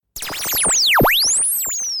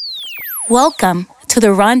Welcome to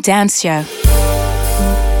the Rundown Show.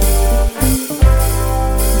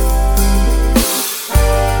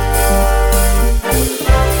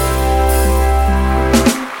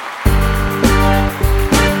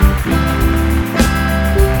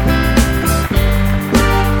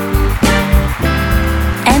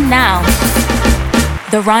 And now,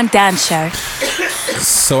 the Rundown Show.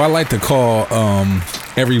 So I like to call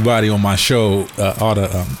everybody on my show, all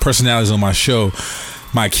the personalities on my show,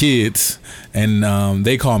 my kids, and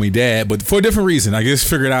they call me Dad, but for a different reason. I just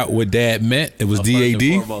figured out what Dad meant. It was D-A-D. First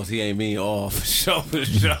and foremost, he ain't mean all for sure.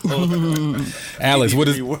 Alex, what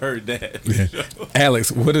is word Dad? Yeah.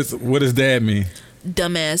 Alex, what does Dad mean?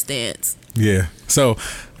 Dumbass dance. Yeah. So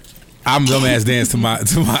I'm dumbass dance to my kids.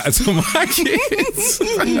 To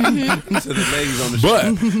the ladies on the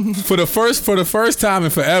show. But for the first time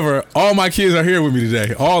and forever, all my kids are here with me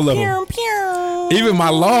today. All of them. Even my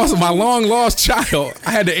long lost child.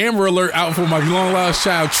 I had the Amber Alert out for my long lost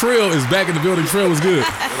child. Trill is back in the building. Trill was good.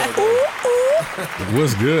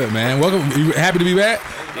 What's good, man? Welcome. You happy to be back?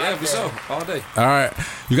 Yeah, for sure. All day. All right.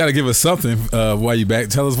 You got to give us something while you back.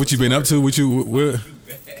 Tell us what you've been up to.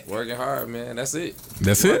 Working hard, man. That's it.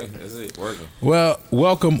 That's Working. it? That's it. Working. Well,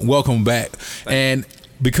 welcome back. And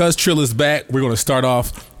because Trill is back, we're going to start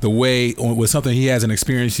off the way with something he hasn't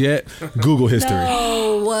experienced yet. Google history.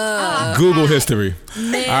 Google history.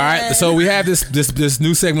 Man. All right. So we have this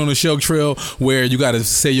new segment on the show, Trill, where you got to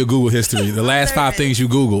say your Google history. The last 5 things you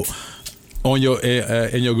Googled on your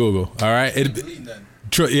in your Google. All right.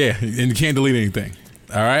 Yeah, and you can't delete anything.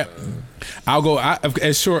 All right. I'll go.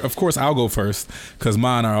 Of course, I'll go first because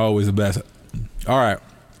mine are always the best. All right.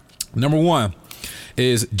 Number 1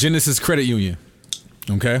 is Genesis Credit Union.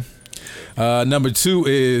 Okay. Number 2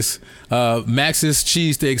 is Max's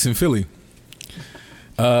Cheesesteaks in Philly.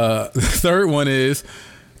 The third one is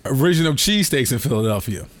Original Cheesesteaks in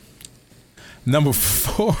Philadelphia. Number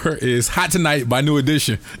 4 is Hot Tonight by New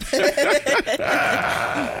Edition.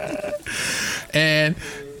 And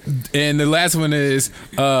the last one is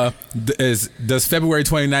does February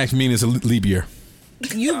 29th mean it's a leap year?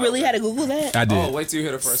 You really had to Google that? I did. Oh, wait till you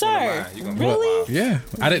hear the first one of mine. You gonna Really? Yeah,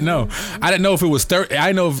 I didn't know. I didn't know if it was 30.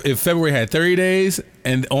 I know if February had 30 days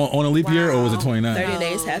and on a leap year, or was it 29? 30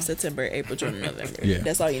 days have September, April, June, November. Yeah.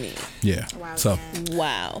 That's all you need. Yeah. So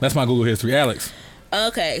Wow. that's my Google history. Alex.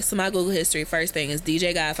 Okay, so my Google history, first thing is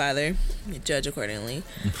DJ Godfather. Judge accordingly.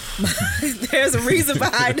 There's a reason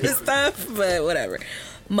behind this stuff, but whatever.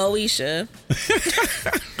 Moesha.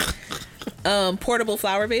 Portable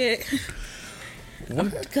flower bed.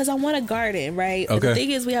 Because I want a garden, right? Okay. But the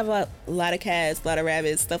thing is, we have a lot of cats, a lot of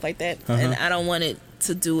rabbits, stuff like that, and I don't want it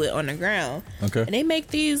to do it on the ground. Okay. And they make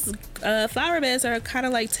these flower beds that are kind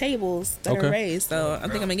of like tables that are raised, so I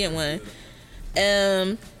think I'm gonna get one.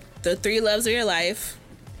 The 3 Loves of Your Life,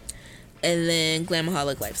 and then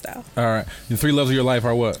Glamaholic Lifestyle. All right. The 3 loves of your life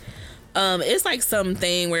are what? It's like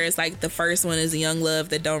something where it's like the first one is a young love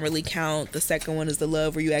that don't really count. The second one is the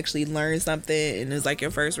love where you actually learn something and it's like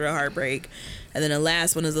your first real heartbreak. And then the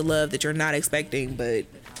last one is a love that you're not expecting, but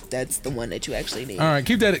that's the one that you actually need. All right,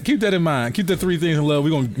 keep that in mind. Keep the 3 things in love.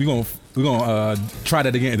 We're gonna try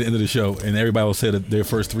that again at the end of the show, and everybody will say that their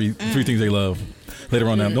first three things they love later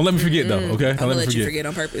on. Now, don't let me forget though. Okay, I'm gonna let you forget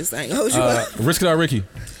on purpose. I ain't gonna hold you up. Risk it or Ricky.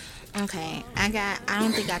 Okay, I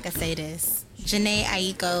don't think I can say this. Janae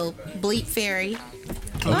Aiko, Bleep Fairy.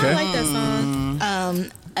 Oh, I like that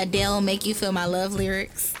song. Adele, Make You Feel My Love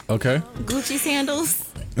lyrics. Okay. Gucci Sandals.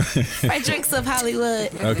 Fredericks of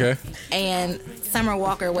Hollywood. Okay. And Summer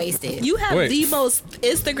Walker, Wasted. You have the most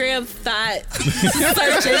Instagram thought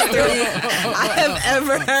search history I have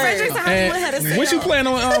ever heard. Fredericks of Hollywood had a sale. What you plan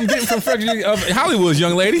on getting from Frederick of Hollywood,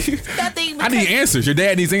 young lady? Nothing. I need answers. Your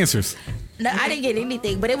dad needs answers. No, I didn't get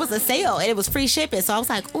anything, but it was a sale and it was free shipping. So I was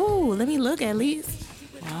like, ooh, let me look at least.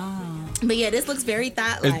 Wow. But yeah, this looks very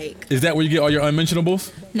thought-like. Is that where you get all your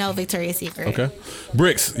unmentionables? No, Victoria's Secret. Okay.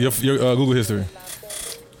 Bricks, your Google history.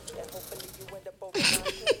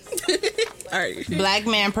 All right. Black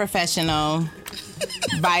Man Professional.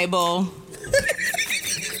 Bible.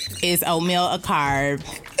 Is oatmeal a carb?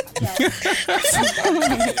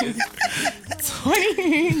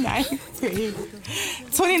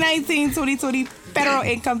 2019-2020 federal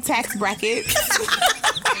income tax bracket.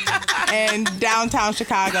 And downtown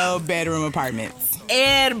Chicago bedroom apartments.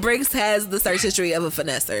 And Briggs has the search history of a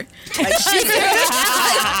finesser. Like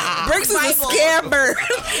Briggs is a scammer.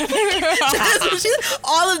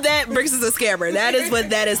 All of that, Briggs is a scammer. That is what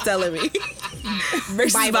that is telling me.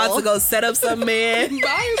 Briggs is about to go set up some man.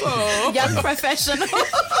 Bible. Young professional.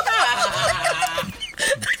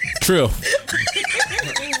 Trill.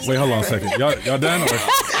 Wait, hold on a second. Y'all done?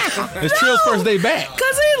 It's Trill's first day back.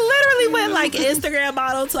 Because he literally went like Instagram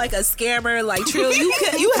model to like a scammer. Like Trill,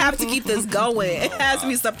 you have to keep this going. It has to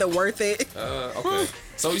be something worth it. Okay.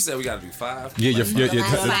 So you said we got to do 5? Yeah,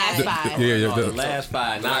 the last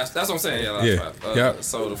 5. That's what I'm saying. Yeah, last Yeah. 5. Yep.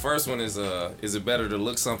 So the first one is it better to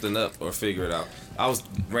look something up or figure it out? I was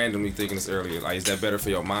randomly thinking this earlier. Like, is that better for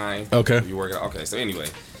your mind? Okay. You work it out. Okay. So anyway.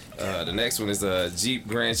 The next one is a Jeep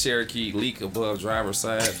Grand Cherokee leak above driver's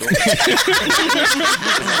side door. Do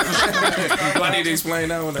I need to explain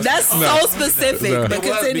that one? That's so specific, No. but It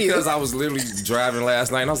was continue. because I was literally driving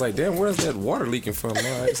last night and I was like, damn, where's that water leaking from?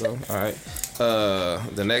 All right.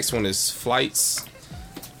 The next one is flights.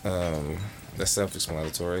 That's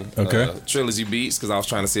self-explanatory. Okay. Trilogy Beats, because I was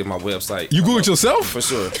trying to see if my website. You Googled yourself? For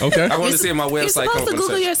sure. Okay. I wanted to see if my You're website supposed come to up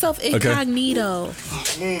Google in yourself incognito.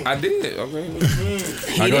 I did. Okay. All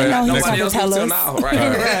right, go ahead. Next Nobody one. else can tell now.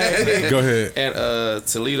 Right. Go ahead. And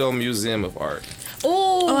Toledo Museum of Art.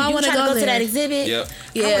 Oh, I you wanna trying to go go to there. that exhibit? Yep.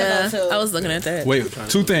 Yeah, too. I was looking at that. Wait,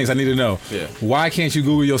 2 things I need to know. Yeah. Why can't you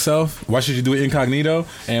Google yourself? Why should you do it incognito?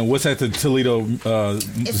 And what's at the Toledo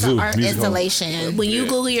It's Zoo? an art Music Hall? installation. When you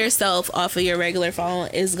Google yourself off of your regular phone,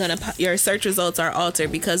 is gonna your search results are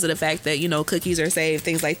altered because of the fact that cookies are saved,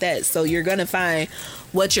 things like that. So you're gonna find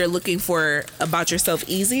what you're looking for about yourself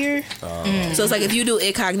easier. So it's like if you do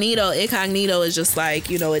incognito is just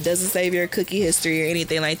like it doesn't save your cookie history or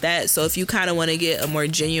anything like that. So if you kind of want to get a more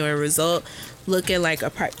genuine result, look at like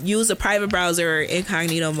use a private browser or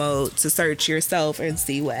incognito mode to search yourself and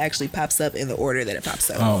see what actually pops up in the order that it pops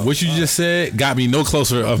up. What you just said got me no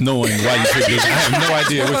closer of knowing why you picked this. I have no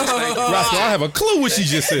idea. Roscoe, I have a clue what she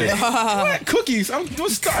just said. What? Cookies? I'm doing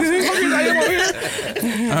stuff. Cookies I am over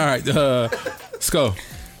here. All right, let's go.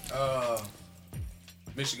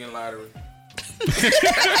 Michigan Lottery.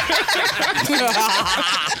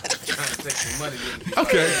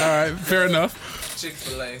 Okay, all right, fair enough.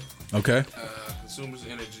 Chick-fil-A. Okay. Consumers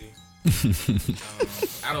Energy.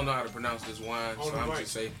 I don't know how to pronounce this wine, so I'm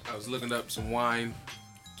just say I was looking up some wine.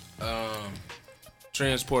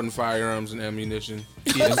 Transporting firearms and ammunition.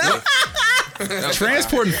 TSA.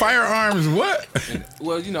 Transporting firearms, what?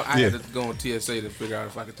 Well, I had to go on TSA to figure out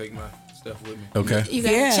if I could take my stuff with me. Okay. You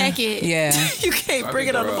gotta check it. Yeah. You can't bring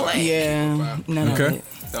it on the plane. Yeah. None of Okay. it.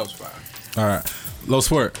 That was fine. All right. Low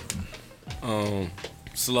sport.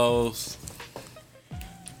 Slows.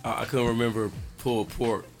 I couldn't remember pulled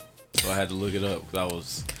pork, so I had to look it up. 'Cause I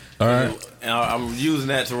was. All right. And I'm using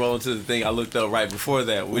that to roll into the thing I looked up right before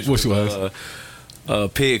that, which Which was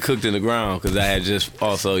pig cooked in the ground, because I had just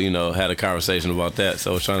also had a conversation about that,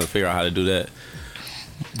 so I was trying to figure out how to do that.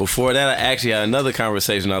 Before that, I actually had another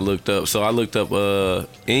conversation I looked up. So I looked up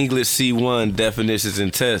English C1 definitions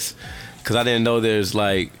and tests, because I didn't know there's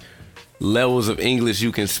like levels of English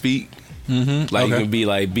you can speak. Mm-hmm. Like you can be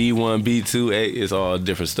like B1, B2, A. It's all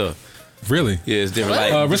different stuff. Really? Yeah, it's different.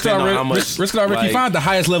 Like, Rick depending on how much, Rick, like, you find the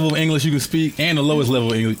highest level of English you can speak and the lowest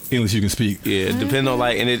level of English you can speak. Yeah, depending on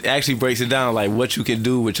and it actually breaks it down like what you can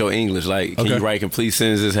do with your English. Like, can you write complete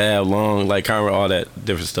sentences, have long, like kind of all that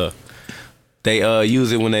different stuff. They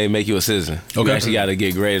use it when they make you a citizen. You actually got to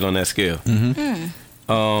get graded on that scale.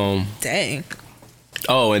 Mm-hmm. Dang.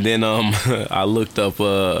 Oh, and then I looked up.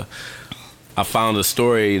 I found a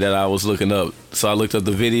story that I was looking up. So I looked up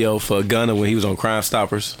the video for Gunna when he was on Crime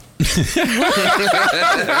Stoppers.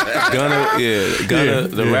 Gunna,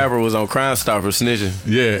 the rapper was on Crime Stoppers snitching.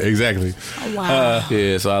 Yeah, exactly. Oh, wow.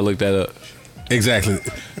 Yeah, so I looked that up. Exactly.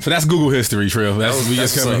 So that's Google history, Trill. We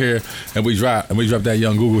just come in here and we drop that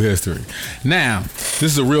young Google history. Now, this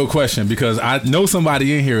is a real question because I know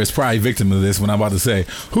somebody in here is probably victim of this when I'm about to say,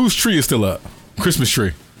 whose tree is still up? Christmas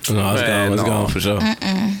tree. No, it's gone for sure.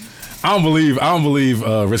 I don't believe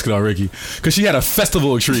Risk It All Ricky, because she had a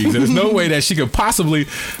festival of trees. There's no way that she could possibly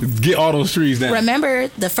get all those trees down. Remember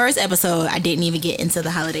the first episode, I didn't even get into the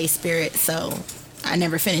holiday spirit, so I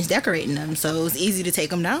never finished decorating them. So it was easy to take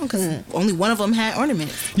them down because only one of them had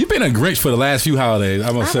ornaments. You've been a Grinch for the last few holidays,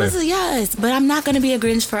 I must say. Yes, but I'm not going to be a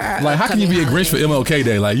Grinch for our Like, how can you be a Grinch for MLK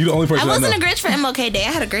Day? Like, you the only person I know. I wasn't a Grinch for MLK Day.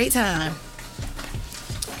 I had a great time.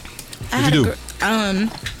 What'd you do?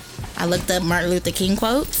 I looked up Martin Luther King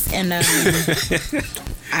quotes, and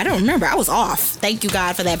I don't remember. I was off. Thank you,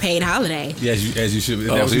 God, for that paid holiday. Yeah, as you should be.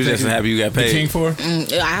 Oh, so you just happy you got paid? The King for?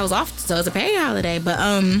 I was off, so it's a paid holiday. But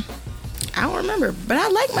I don't remember. But I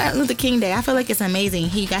like Martin Luther King Day. I feel like it's amazing.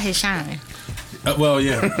 He got his shine. Well,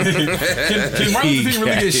 yeah. Can Martin Luther King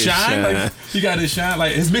really get shine? Like, he got his shine.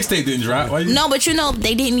 Like, his mixtape didn't drop. No, but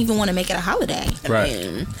they didn't even want to make it a holiday.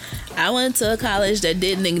 Right. I went to a college that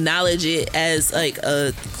didn't acknowledge it as like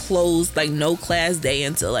a closed, like no class day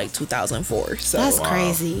until like 2004. So that's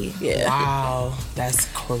crazy. Yeah. Wow, that's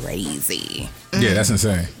crazy. Yeah, that's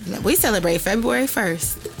insane. We celebrate February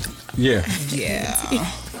 1st. Yeah. Yeah.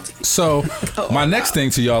 So my next thing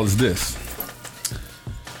to y'all is this.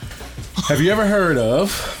 Have you ever heard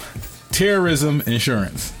of terrorism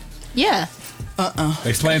insurance? Yeah.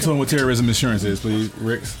 Explain to them what terrorism insurance is, please,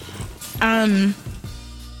 Ricks.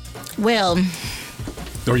 Well,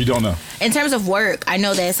 Or you don't know? in terms of work, I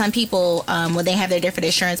know that some people, when they have their different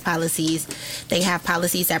insurance policies, they have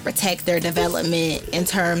policies that protect their development in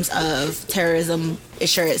terms of terrorism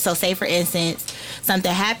insurance. So, say for instance,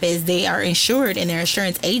 something happens, they are insured, and their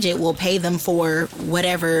insurance agent will pay them for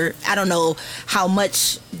whatever. I don't know how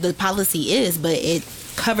much the policy is, but it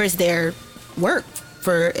covers their work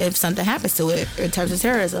for if something happens to it in terms of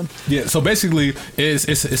terrorism. Yeah. So basically,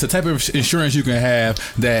 it's a type of insurance you can have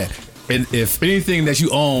that, if anything that you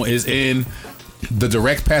own is in the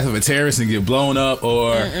direct path of a terrorist and get blown up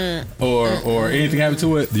or anything happen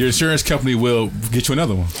to it, your insurance company will get you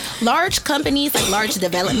another one. Large companies, like large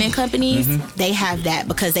development companies, they have that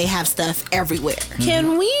because they have stuff everywhere.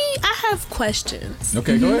 Can we? I have questions.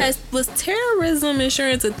 Okay, go ahead. Was terrorism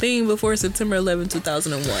insurance a thing before September 11,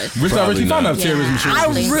 2001? Rich already found out terrorism insurance. I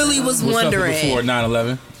was really was something wondering. before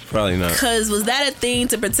 9/11. Probably not. Because was that a thing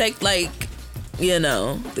to protect, like, you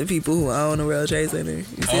know, the people who own the World Trade Center? You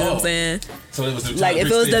see what I'm saying? So it was Like, if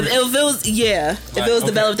it was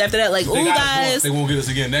developed after that, like, If they ooh, got us guys, once, they won't get us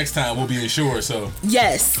again next time. We'll be insured. So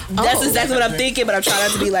yes, that's exactly what I'm thinking. But I'm trying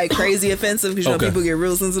not to be like crazy offensive because you know Okay. people get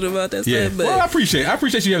real sensitive about that yeah. stuff. But Well, I appreciate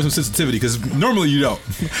you having some sensitivity because normally you don't.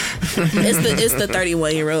 it's the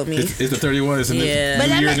 31-year-old me. It's the 31. It's a Yeah. new But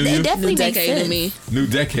year, that new it you. definitely New makes decade sense. to me. New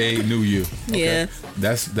decade, new you. Okay. Yeah.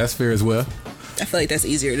 That's fair as well. I feel like that's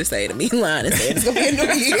easier to say to me lying and say it's gonna be a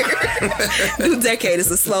new year. New decade is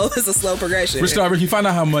a slow progression. Rich Starbuck, you find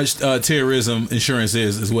out how much terrorism insurance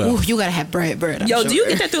is as well. Ooh, you gotta have bread. I'm Yo, sure. do you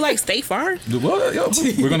get that through like State Farm? Well,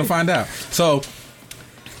 we're gonna find out. So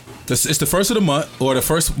it's the first of the month or the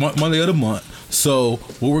first Monday of the month. So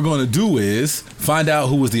what we're going to do is find out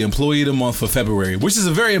who was the employee of the month for February, which is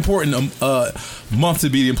a very important month to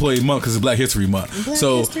be the employee of the month because it's Black History Month.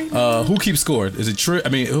 Who keeps score? Is it Trill? I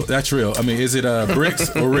mean, not Trill. I mean, is it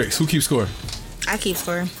Bricks or Ricks? Who keeps score? I keep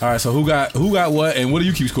score. All right. So who got what, and what do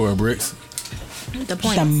you keep score, Bricks? The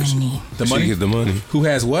point. The money. The She money. get the money. Who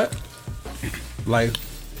has what? Like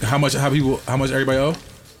how much everybody owe?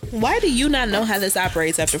 Why do you not know how this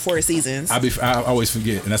operates after 4 seasons? I always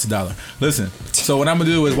forget, and that's $1. Listen, so what I'm gonna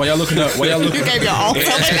do is while y'all looking up, You gave your all Oh,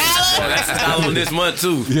 that's $1 on this month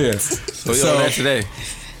too. yeah. So we on that today.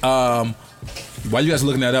 While you guys are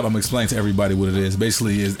looking that up, I'm gonna explain to everybody what it is.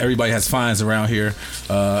 Basically, is everybody has fines around here.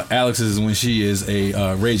 Alex's is when she is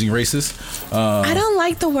a raging racist. I don't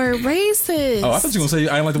like the word racist. Oh, I thought you were gonna say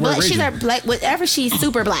I didn't like the word But she's raging. a black. Whatever, she's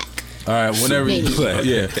super black. All right, whenever, Maybe.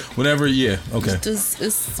 yeah, okay.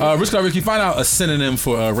 Rich Clark, can you find out a synonym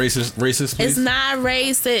for racist, please? It's not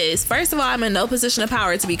racist. First of all, I'm in no position of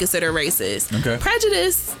power to be considered racist. Okay.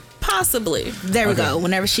 Prejudice, possibly. There we Okay. go.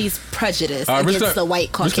 Whenever she's prejudiced Rich against Clark, the white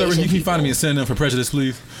Rich Clark, Caucasian can you keep people. finding me a synonym for prejudice,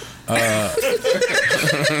 please?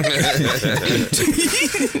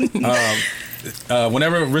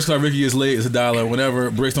 Whenever Rich Clark Ricky is late, it's $1. Whenever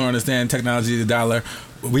Bricks don't understand technology, it's $1.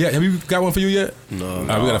 Have you got one for you yet? No. We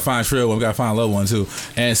gotta find Trill one. We gotta find a low one too.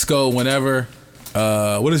 And Skull, whenever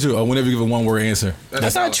what is your whenever you give a one word answer? I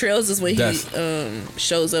thought Trills is when he That's-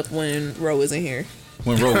 shows up when Ro isn't here.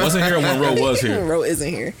 When Ro wasn't here or when Ro was When here? Ro isn't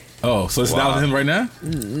here. Oh, so it's $1 to him right now?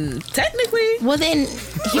 Technically. Well, then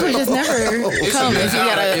he would just never come if you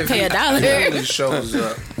gotta pay $1. He only shows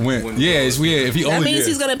up When if he That only means did.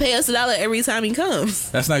 he's gonna pay us $1 every time he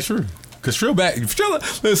comes. That's not true. Cause Trill back. Trill,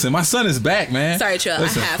 listen, my son is back, man. Sorry, Trill,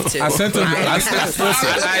 Listen, I have to. I sent him. I expected. First of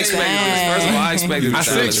all, I expected. I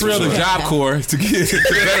sent Trill the Job Corps to get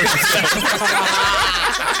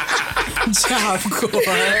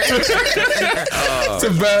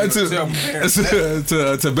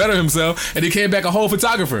to better himself, and he came back a whole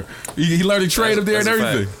photographer. He learned to trade up there and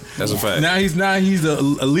everything. That's a fact. Now he's a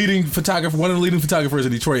leading photographer, one of the leading photographers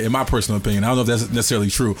in Detroit, in my personal opinion. I don't know if that's necessarily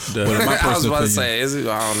true, but in my I was personal about to opinion, say, is it?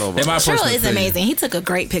 I don't know. in my About Cheryl personal is opinion, amazing. He took a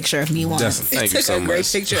great picture of me once. Thank you Took so a great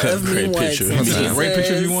much. picture of me Great once. picture. A great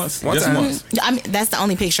picture of you once, One just time. once. I mean, that's the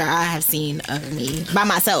only picture I have seen of me by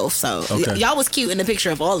myself. So Okay. y'all was cute in the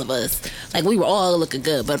picture of all of us. Like we were all looking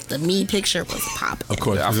good, but the me picture was popping. Of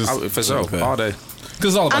course, Yeah, for sure, Okay. all day.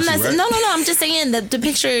 because it's all about I'm not. you, right? No. I'm just saying that the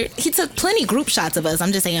picture. He took plenty group shots of us.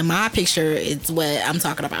 I'm just saying my picture is what I'm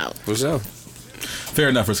talking about. For sure. Fair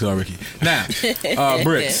enough for Skull Ricky. Now,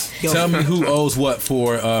 Bricks, tell me who owes what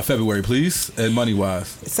for February, please, and money wise.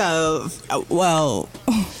 So,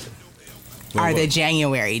 are the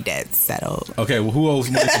January debts settled? Okay, well, who owes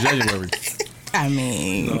money for January? I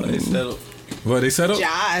mean, They settled. Well, they settled?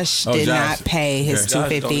 Josh Oh, did Josh. not pay his Yeah. Josh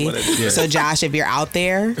don't want $250. it. So Josh, if you're out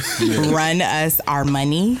there, run us our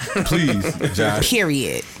money. Please, Josh.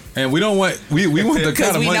 Period. And we don't want we want the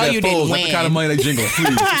kind of we money know that you didn't folds, not the win. kind of money that jingle, please.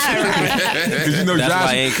 Because you know That's Josh.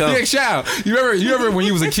 why I ain't come. Yeah, child. You ever when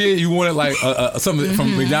you was a kid, you wanted like something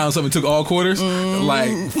from McDonald's, something took all quarters, like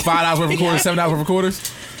 $5 worth of quarters, $7 worth of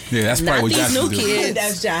quarters. Yeah, that's probably Not what these Josh new is doing. kids.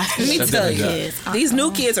 That's Josh. Let me That's tell definitely you, Josh. these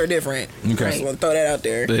new kids are different. Okay. I just want to throw that out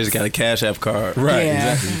there. They just got a Cash App card. Right,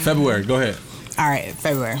 Yeah. exactly. February, go ahead. All right,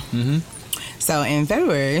 February. Mm-hmm. So in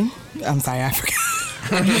February, I'm sorry, I forgot.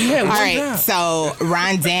 All right, so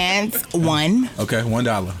Ron Dance won. Okay,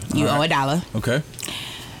 $1. You All owe right. $1. Okay.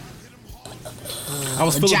 I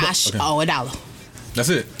was feeling Josh owe $1. That's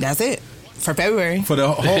it. That's it for February. For the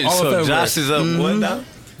whole all of So February. Josh is up $1?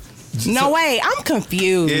 No way, I'm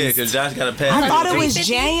confused. Yeah, because Josh got to pay. I thought it was $350.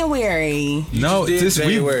 January. No, did this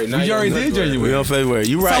January. Now we you're already on did February. We January. on February.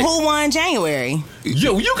 You right. So who won January?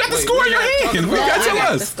 Yo, you got the Wait, score in we're your not hand. talking You about got to that.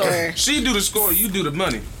 tell The us. score. She do the score, you do the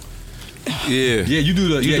money. Yeah. Yeah, you do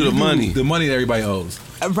the You do the money. The money that everybody owes.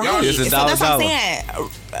 Right. It's a So dollar, that's what I'm dollar.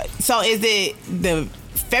 saying. So is it the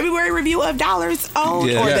February review of dollars owed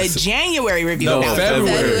Yeah. or Yes. the January review No, of dollars owed?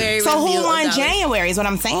 February. So review who of won dollars. January is what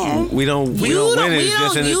I'm saying. We don't win it. We It's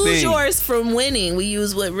just in don't the use thing. yours from winning. We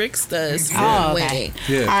use what Rick's does from Oh, winning. okay.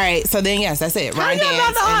 Yeah. All right. So then, yes, that's it. How Ron do y'all not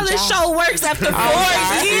Dance know how and this Josh. show works after 4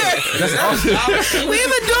 sorry. years? That's awesome. We've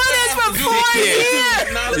been doing this for 4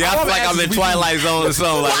 years. Yeah, I feel like I'm in Twilight Zone or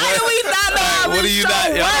something. Like, Why do we not know how what do this you show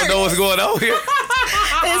not? Y'all don't know works? what's going on here.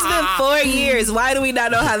 It's been 4 years. Why do we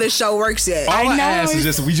not know how this show works yet? All I know. ask is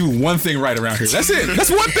just we do one thing right around here. That's it.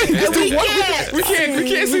 That's one thing. Let's do one thing. We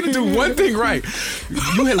can't seem to do one thing right.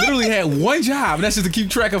 You had literally had one job, and that's just to keep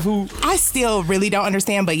track of who. I still really don't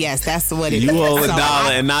understand, but yes, that's what it is. You owe So $1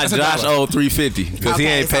 I- and not that's Josh $1. owe $350 because he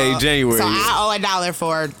okay, ain't paid so- January. So yet. I owe $1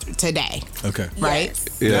 for today, Okay. right?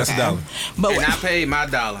 Yeah. That's $1. But And I paid my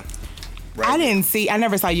 $1. I didn't see. I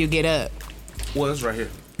never saw you get up. Well, it's right here.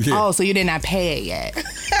 Yeah. Oh, so you did not pay it yet.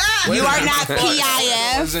 You are not It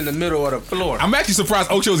PIF. was in the middle of the floor. I'm actually surprised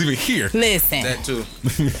Ocho's even here. Listen, That too.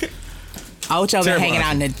 Ocho been Terrible hanging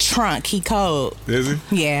out in the trunk. He cold. Is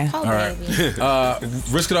he? Yeah. Oh, All right.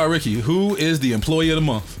 Risk it all, Ricky. Who is the employee of the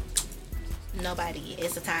month? Nobody.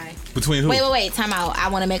 It's a tie. Between who? Wait. Time out. I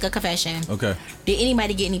want to make a confession. Okay. Did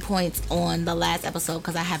anybody get any points on the last episode?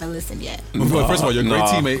 Because I haven't listened yet. Well, first of all, you're a great No.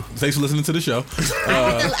 teammate. Thanks for listening to the show.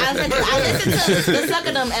 I listened to the Suck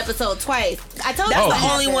of Them episode twice. I told That's you.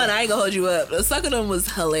 the only one. I ain't gonna hold you up. The Suck of Them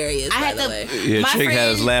was hilarious, I by had the to- way. Yeah, My Trick had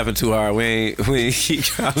us friend- laughing too hard. We ain't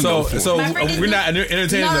So My friend is we're new- not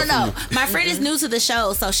entertaining enough No. for you. My friend is new to the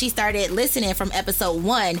show, so she started listening from episode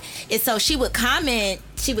 1. And so she would comment,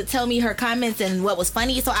 she would tell me her comments and what was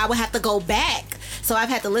funny, so I would have to go back. So I've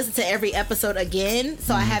had to listen to every episode again,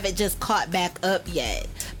 so I haven't just caught back up yet.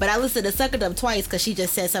 But I listened to Suck It Up twice because she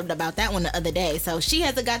just said something about that one the other day. So she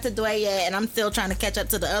hasn't got to do it yet, and I'm still trying to catch up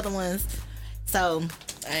to the other ones. So,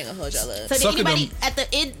 I ain't gonna hold y'all up. so did Suck It anybody Up- at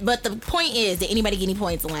the end? But the point is, did anybody get any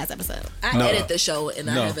points in the last episode? I No. edit the show and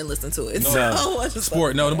No. I haven't listened to it. No. So I just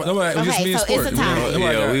Sport. No, nobody. It was just Okay, me and so sport. it's a tie.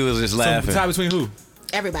 Yeah, we was just laughing. So, tie between who?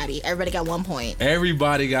 Everybody got 1 point.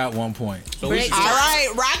 Everybody got 1 point. Brick, All right,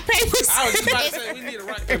 rock paper I was just about to scissors. say we need a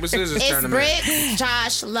rock paper scissors It's tournament. Brick,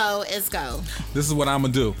 Josh, Low, it's go. This is what I'm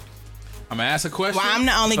gonna do. I'm gonna ask a question. Well, I'm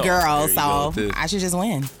the only Oh, girl, there you go so with this. I should just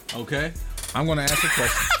win. Okay. I'm gonna ask a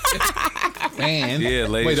question. And Yeah,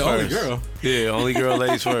 ladies wait, the only first. girl. Yeah, only girl,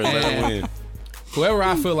 ladies first. Let them win. Whoever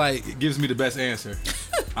I feel like gives me the best answer,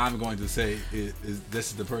 I'm going to say is this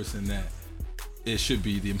is the person that it should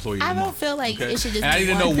be the employee. of the I don't month. feel like it should just And I be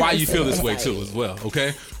need to know one why you feel this person. way too, as well. Okay,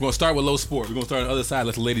 we're gonna start with low sport. We're gonna start on the other side.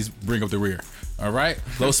 Let the ladies bring up the rear. All right,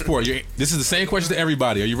 low sport. This is the same question to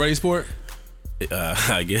everybody. Are you ready, sport?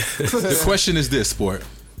 I guess. The question is this, sport.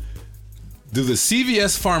 Do the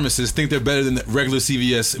CVS pharmacists think they're better than the regular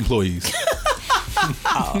CVS employees?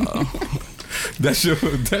 That's your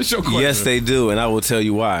question. Yes, they do, and I will tell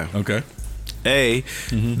you why. Okay. A,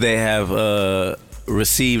 they have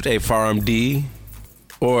received a PharmD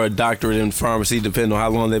or a doctorate in pharmacy, depending on how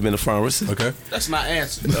long they've been a pharmacist. Okay. That's my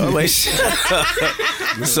answer. Oh, wait.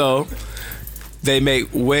 So they make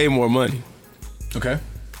way more money. Okay.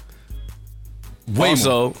 Way more.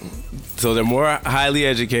 Also, so they're more highly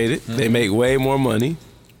educated. They make way more money.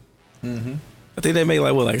 I think they make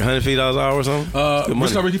like $150 an hour or something. Good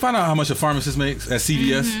money. Rick, you find out how much a pharmacist makes at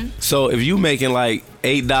CVS? So if you making like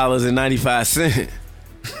 $8.95,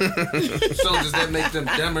 So does that make them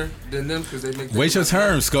dumber than them? Because they make. Wait your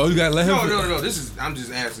turn, Sko. You gotta let him. No. I'm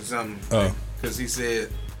just asking something. Oh. Because he said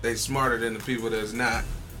they smarter than the people that's not.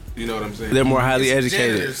 You know what I'm saying? They're more highly It's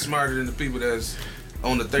educated. janitors smarter than the people that's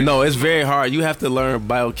on the 30th. No, it's very hard. You have to learn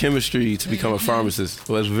biochemistry to become a pharmacist.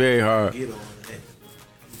 So it's very hard.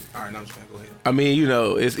 All right, now I'm just gonna go ahead. I mean, you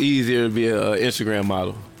know, it's easier to be an Instagram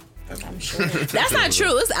model. I'm sure. That's not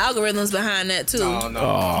true. It's algorithms behind that too.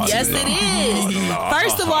 No. Yes, it is.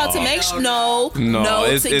 First of all, to make sure,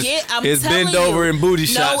 it's bend over and booty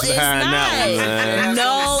shots behind that one, man.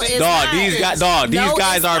 No, it's Dog, not. these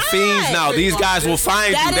guys are fiends now. These guys will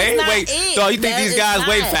find you. They ain't wait. Dog, you think these guys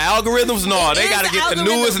wait for algorithms? No, they gotta get the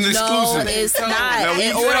newest and exclusive. No, it's not.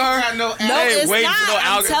 No, it's waiting for no not.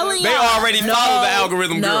 I'm telling you. They already follow the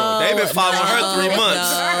algorithm girl. They've been following her 3 months.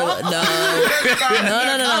 No.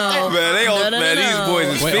 Man, these boys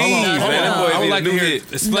is fiends, man. I would like to hear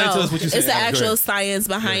it. Explain to us what you said. It's the actual science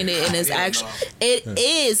behind it, and it's it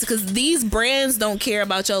is because these brands don't care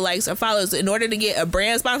about your likes or follows. In order to get a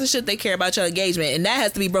brand sponsorship, they care about your engagement, and that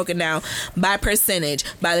has to be broken down by percentage,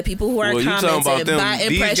 by the people who are commenting, by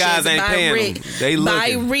impressions, guys ain't paying them. They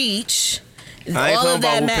by reach. I ain't all talking of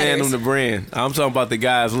that about who matters. paying them the brand. I'm talking about the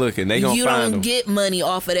guys looking. They gonna you find them. don't get money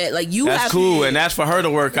off of that. Like that's have cool, and that's for her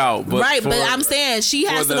to work out. But right, but I'm saying she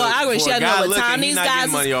has to know algorithm. She has to know what time these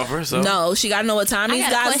guys. Money off her, so. No, she got to know what time these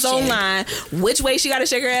guys is online. Which way she got to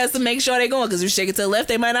shake her ass to make sure they going? Because if you shake it to the left,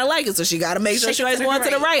 they might not like it. So she got to make sure she always going to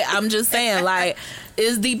the right. I'm just saying, like.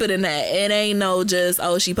 It's deeper than that. It ain't no just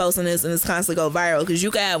she posting this and it's constantly go viral, because you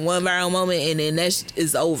can have one viral moment and then that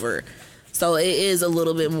is over. So it is a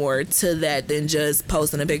little bit more to that than just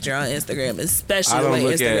posting a picture on Instagram, especially the way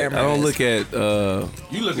Instagram. I don't look at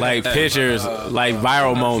like pictures like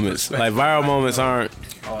viral moments. Like viral moments aren't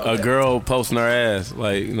a girl posting her ass.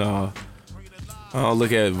 Like no, I don't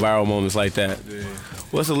look at viral moments like that.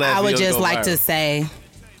 What's the last? I would video just like viral? to say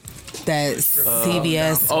that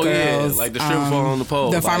CVS girls, like the stripper fall on the pole.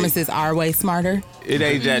 The like, pharmacists are way smarter. It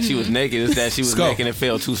ain't that she was naked; it's that she was naked and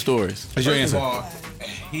fell 2 stories. What's your answer?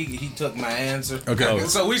 He took my answer. Okay.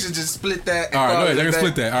 So we should just split that. All right, go ahead. They're gonna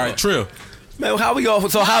split that. All right, Trill. Man, how we go?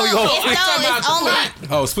 So how we go?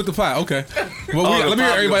 Oh, split the pot. Okay. Well, let me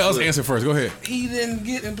hear everybody else answer first. Go ahead. He didn't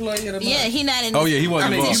get employee of the month. Yeah, he not in. Oh yeah, he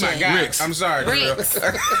wasn't involved. He's my guy. Ricks. I'm sorry. Bricks.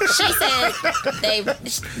 She said they.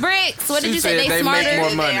 Bricks. What did you say? They smarter. Make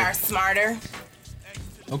more money. They are smarter.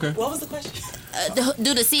 Okay. What was the question?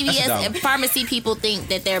 Do the CVS and pharmacy people think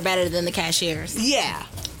that they're better than the cashiers? Yeah.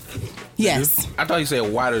 Yes. I thought you said,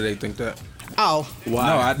 why do they think that? Oh.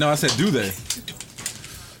 Wow. No, I said do they.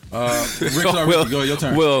 Rick, go your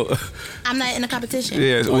turn. Well, I'm not in the competition.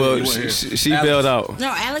 yeah. Well, she bailed out.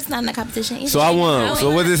 No, Alex not in the competition either. So I won.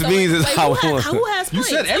 So what this means is I won. Who has points? You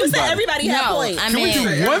said everybody. had points. I Can we mean,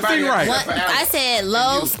 do one thing right? I said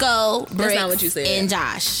Low, Sko, Bricks, not what you said. and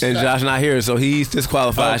Josh. And Josh not here, so he's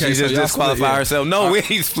disqualified. Okay, She so just y'all disqualified split, yeah. herself. No, we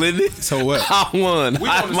ain't splitting it. So what? I won. We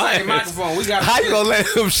on the same microphone. We got. How you gonna let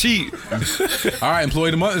him cheat? All right, employee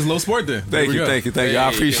of the month is Low Sport then. Thank you.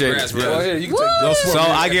 I appreciate it. Go ahead. You can take Low Sport. So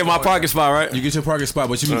I get my parking spot, right? You get your parking spot,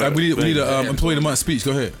 but we need a employee of the month speech.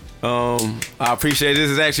 Go ahead. I appreciate it.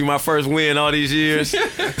 This is actually my first win all these years. So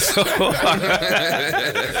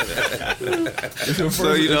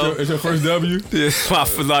you know, it's your first W. it's my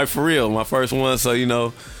like for real, my first one. So you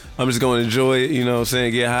know, I'm just gonna enjoy it. You know, what I'm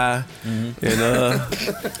saying, get high and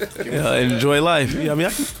enjoy life. Yeah, I mean,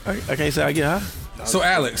 I can't say I get high. So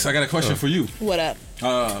Alex, I got a question for you. What up?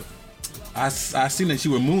 I seen that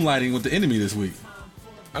you were moonlighting with the enemy this week.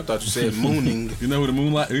 I thought you said mooning. You know who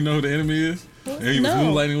the enemy is? And he was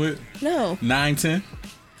moonlighting with? No. 910.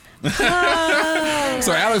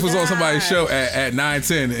 So Alex was on somebody's show at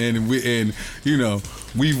 910, and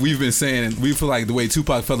we've been saying we feel like the way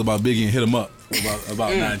Tupac felt about Biggie and hit him up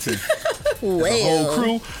about 910. Well. The whole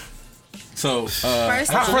crew. So first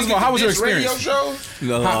of all, how was your experience? Radio show?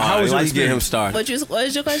 No, how was your get him experience? started? What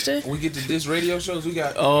is your question? We get to this radio shows. We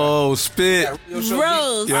got. Spit. Rose.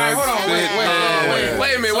 All right, hold on.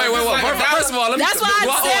 Wait a minute. Wait. First of all, let me. That's why I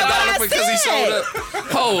said what I because he showed up.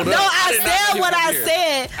 Hold up. No, I said what I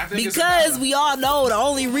said because we all know the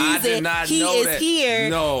only reason he is here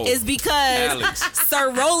is because Sir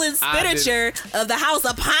Roland Spinnacher of the House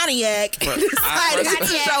of Pontiac decided to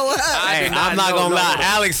show up. Hey, I'm not gonna lie.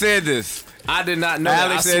 Alex said this. I did not know.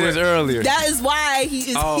 Alex said this earlier. That is why he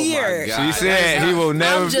is here. She said he will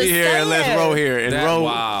never be here unless Ro here. And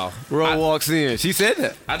Ro walks in. She said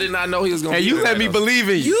that. I did not know he was going to be here. here. And you let me believe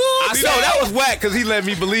in you. That was whack because he let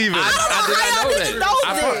me believe in it. I did not know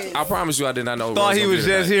that. I promise you I did not know. Thought he was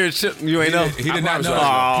just here. You ain't know? He did not know. He did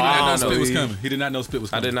not know Spit was coming. He did not know Spit was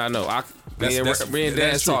coming. I did not know. Me and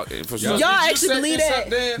Dan talked. Y'all actually believe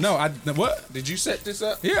that? No, what? Did you set this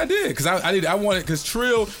up? Yeah, I did. Because I wanted, because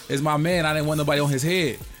Trill is my man. I didn't want nobody on his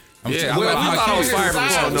head. Yeah, Well, we thought I was fired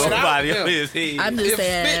Without before. Nobody him. on his team. I'm just If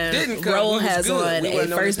Spit didn't saying, come, Roll we was has good. on We a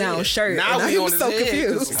wasn't on first his down head. shirt. Now and we I on was his so head 'cause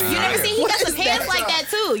confused. Spit- You never see he got some is pants that? like that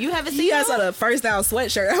too. You haven't seen He has him? on a first down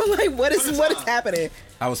sweatshirt. I'm like, what is happening?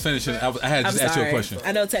 I was finishing. I had I'm just asked you a sorry. question.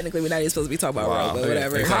 I know technically we're not even supposed to be talking about Roll, but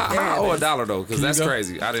whatever. Hey, I owe $1 though, because that's go?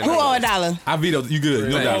 crazy. I didn't Who know owe that. $1? I vetoed. You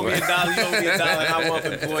good? No Hey, doubt. You don't get $1, you don't get $1, and I want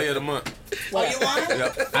employee of the month. Oh, you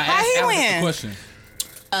won? I How asked he Alex win? the question.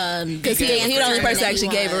 Because he the only person that actually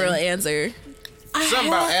gave a real answer. Something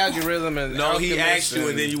about algorithm and No, he alchemists asked you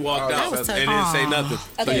and then you walked all out that and stuff. didn't say nothing.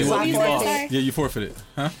 Okay, you so lost. you Yeah, forfeited. you forfeited.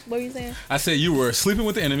 Huh? What were you saying? I said you were sleeping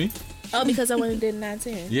with the enemy. Oh, because I went and did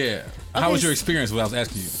 9-10. Yeah. How Okay, was your experience? What I was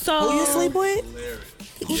asking you. So Who you sleep with?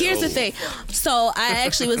 here's the thing. So I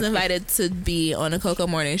actually was invited to be on a Coco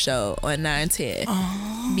Morning show on 9-10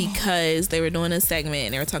 because they were doing a segment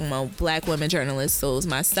and they were talking about black women journalists. So it was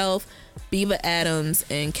myself, Beva Adams,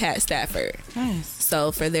 and Kat Stafford. Nice.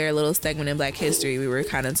 So for their little segment in Black History, we were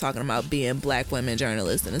kind of talking about being black women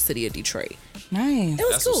journalists in the city of Detroit. Nice. It was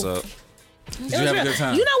That's cool. what's up. Did you have a good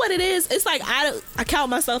time? You know what it is? It's like I count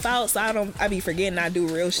myself out, so I be forgetting I do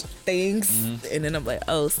real things, and then I'm like,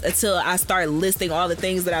 oh, until I start listing all the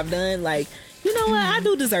things that I've done. Like, you know what? I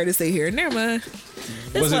do deserve to sit here. Never mind.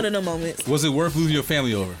 That's Was one it- of the moments. Was it worth losing your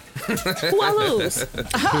family over? Who I lose?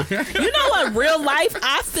 You know what? Real life,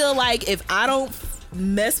 I feel like if I don't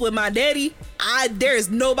mess with my daddy, there's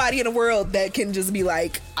nobody in the world that can just be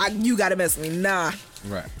like, you gotta mess with me. Nah.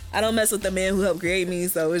 Right. I don't mess with the man who helped create me,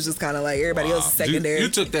 so it's just kind of like everybody else is secondary. You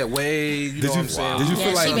took that way. You know what I'm saying? Did you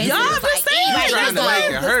feel like she you Y'all basically been was saying like, like, trying to make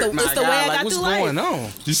it hurt, it's my the way guy. I Like, got what's through going life.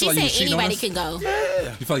 on? you she feel like you said was cheating on anybody us? can go.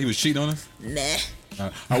 You feel like he was cheating on us? Nah.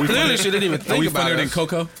 Are we Clearly, funnier, she didn't even are think we about funnier than us.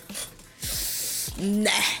 Coco? Nah.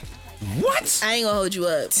 What? I ain't gonna hold you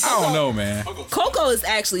up. I don't know, man. Coco is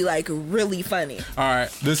actually like really funny. All right,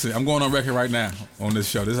 listen. I'm going on record right now on this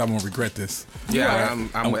show. I'm gonna regret this. Yeah,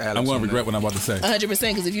 I'm with Alex. I'm gonna on regret that. what I'm about to say. 100%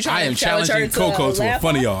 because if you I try am to challenge her challenging Coco to a laugh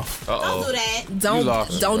funny off, off. Don't do that. You don't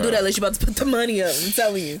lost, do bro. that unless you're about to put the money up. I'm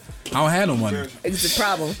telling you, I don't have no money. it's a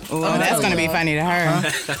problem. Well, that's gonna be funny to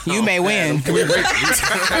her. You may win. Can we break?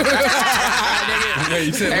 Yeah,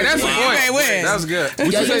 you said. Hey, that's the You may point. win. That was good.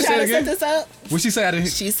 What Yo, you say? you Say trying it to set again. this up? What she say? I didn't.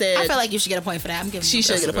 She said I feel like you should get a point for that. I'm giving she you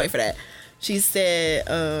should get a good. point for that. She said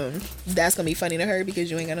that's gonna be funny to her because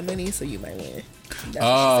you ain't got no money, so you might win. That's what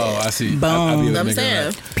Oh, she I see. Boom. I'll be able to I'm make it saying.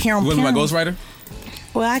 right. Pew, You want to be my pew. ghostwriter?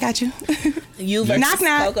 Well, I got you. said. You versus Knock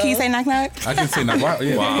knock. Coco. Can you say knock knock? I can say no. Yeah, I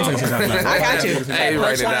can say knock, knock. I got you. Hey,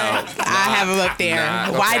 write it down. I have him up there.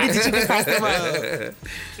 Nah. Why did you choose across the road?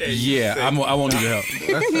 Yeah, I won't need your help.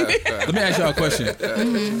 Let me ask y'all a question.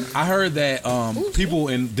 I heard that people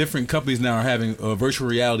in different companies now are having virtual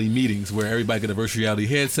reality meetings where everybody get a virtual reality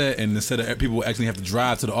headset, and instead of people actually have to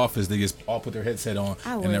drive to the office, they just all put their headset on,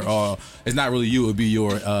 and they're all. It's not really you. It would be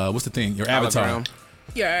your what's the thing? Your avatar. Hologram.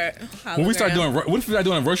 Your When we start hologram. doing, what if we start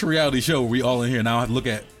doing a virtual reality show? Where we all in here now. I have to look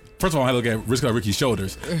at. First of all, I have to look at Risk Ricky's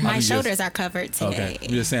shoulders. My shoulders are covered today. Okay, I'm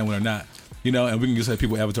just saying when they're not. You know, and we can just have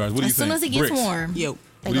people avatars. What do you As soon think? as it gets Bricks, warm, Yo, What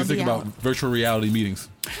do you gonna think be about out. virtual reality meetings?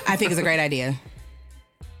 I think it's a great idea.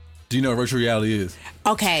 Do you know what virtual reality is?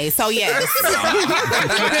 Okay, so yes,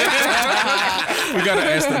 We gotta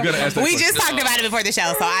ask that. we question. just talked about it before the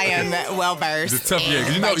show, so I am well versed. It's tough, yeah.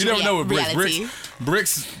 'Cause you never know what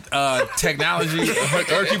Bricks technology.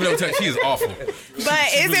 Her keeping up with tech, she is awful.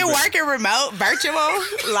 But is it working remote, virtual?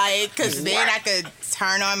 Like, because then I could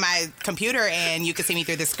turn on my computer and you could see me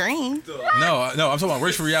through the screen. No, I'm talking about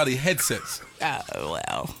virtual reality headsets. Oh,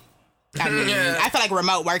 well. I mean, I feel like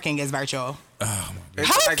remote working is virtual. It's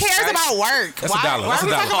Who like- cares about work? That's why, $1. Why That's are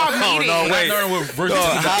we $1. talking about Oh, meetings? no, wait. Learn what virtual.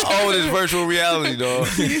 How old is virtual reality, dog?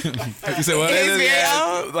 You said what? It's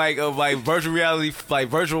very old. Like virtual reality, like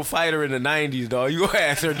virtual fighter in the '90s, dog. You gonna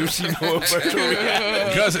ask her, do she know what virtual reality?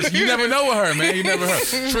 Because you never know with her, man. You never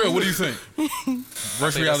heard. Trill, what do you think?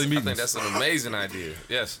 Virtual reality I think meetings that's an amazing idea.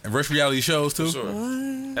 Yes, and virtual reality shows too. sure.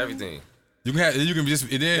 Everything. You can just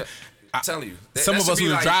and then I'm telling you. some of us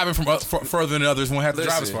who are driving from further than others won't have to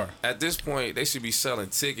drive as far. At this point, they should be selling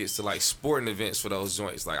tickets to like sporting events for those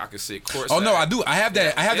joints. Like I could sit courtside. Oh no, I do. I have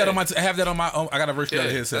that. Yeah, I have that yeah. on my. I have that on my. I got a virtual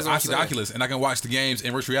reality headset, that's what I'm saying. Oculus, and I can watch the games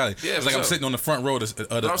in virtual reality. Yeah, it's like for I'm sure. sitting on the front row.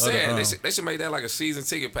 But I'm saying they should make that like a season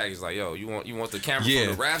ticket package. Like, yo, you want the camera Yeah,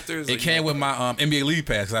 from the rafters? it came with my NBA League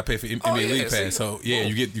Pass because I pay for NBA yeah, League see? Pass. So yeah,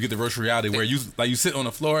 you get the virtual reality where you sit on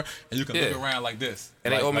the floor and you can look Yeah. around like this,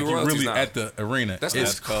 And they like, owe me like you're royalties really now. at the arena. That's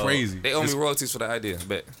It's cool. crazy. They owe me It's- royalties for the idea.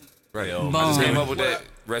 Bet. Right. I Boom. just came up with that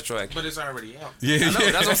retroactive. But it's already out. Yeah, I know,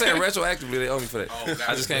 yeah. that's what I'm saying. Retroactively, they owe me for that.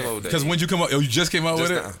 I just came up with that. Because when you come up, you just came up Just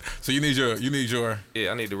with it. now. So you need your.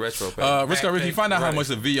 Yeah, I need the retro. Pack. Rick, you find out how Right. much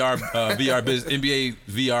the VR NBA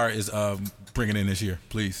VR is bringing in this year?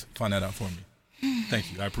 Please find that out for me.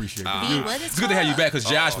 Thank you. I appreciate it. What is It's good to have you back because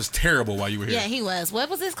Josh was terrible while you were here. Yeah, he was. What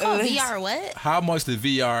was this called? VR what? How much the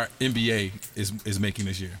VR NBA is making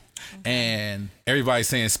this year? And everybody's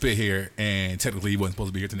saying spit here, and technically he wasn't supposed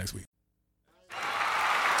to be here till next week.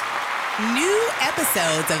 New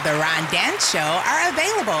episodes of The Ron Dance Show are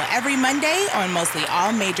available every Monday on mostly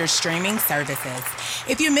all major streaming services.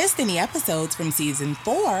 If you missed any episodes from season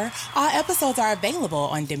 4, all episodes are available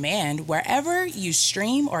on demand wherever you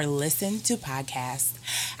stream or listen to podcasts.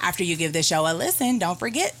 After you give the show a listen, don't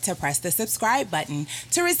forget to press the subscribe button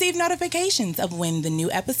to receive notifications of when the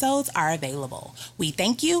new episodes are available. We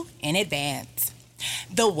thank you in advance.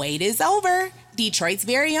 The wait is over. Detroit's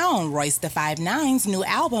very own Royce the 5'9's new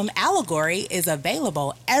album, Allegory, is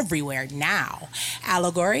available everywhere now.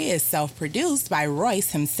 Allegory is self-produced by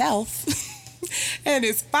Royce himself and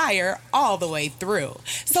is fire all the way through.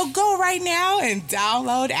 So go right now and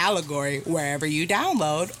download Allegory wherever you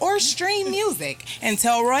download or stream music and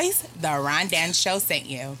tell Royce the Ron Dance Show sent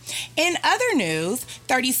you. In other news,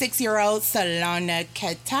 36-year-old Solana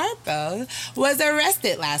Catarpo was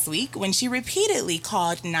arrested last week when she repeatedly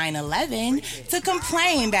called 911 to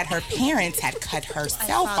complain that her parents had cut her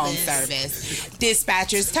cell phone service.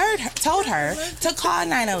 Dispatchers told her to call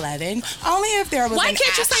 911 only if there was an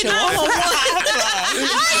actual Why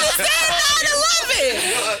are you saying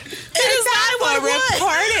 911? It is 911.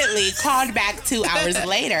 Reportedly called back 2 hours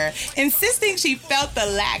later, insisting she felt the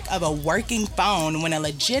lack of a working phone when a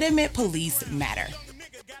legitimate police matter.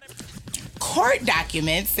 Court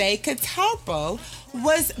documents say Catarpo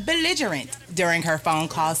was belligerent during her phone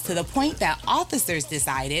calls to the point that officers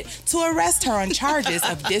decided to arrest her on charges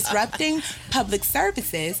of disrupting public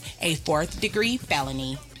services, a 4th-degree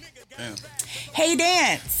felony. Damn. Hey,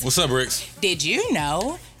 Dance. What's up, Ricks? Did you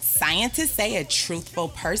know scientists say a truthful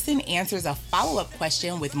person answers a follow-up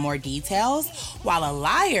question with more details, while a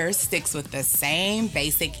liar sticks with the same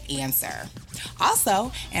basic answer?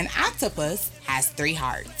 Also, an octopus has 3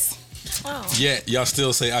 hearts. Oh. Yeah, y'all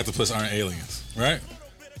still say octopus aren't aliens, right?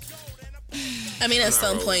 I mean, at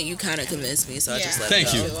some point, you kind of convinced me, so I just let it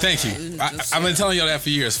go. Thank you. I've been telling y'all that for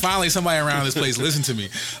years. Finally, somebody around this place listen to me.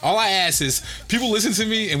 All I ask is, people listen to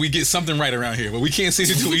me and we get something right around here, but we can't seem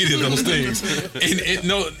to do either of those things. And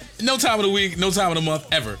no time of the week, no time of the month,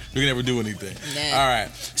 ever. We can never do anything. Nah. All right.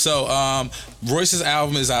 So, Royce's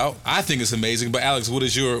album is out. I think it's amazing. But Alex, what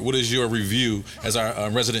is your review as our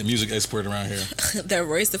resident music expert around here? That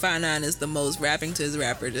Royce the 5'9 is the most rapping to his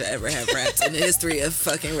rapper to ever have rapped in the history of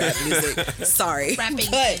fucking rap music. Sorry. Rapping.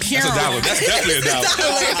 But that's $1. That's definitely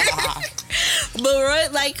 $1. But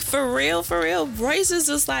Royce, like, for real, Royce is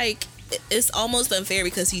just like, it's almost unfair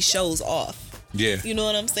because he shows off. Yeah. You know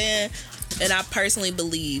what I'm saying? And I personally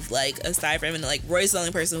believe, like, aside from Eminem, like, Royce is the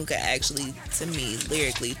only person who could actually, to me,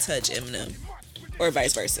 lyrically touch Eminem. Or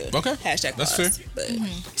vice versa. Okay. Hashtag that's pause, fair. But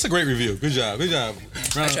It's a great review. Good job. I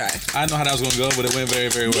tried. I know how that was going to go, but it went very,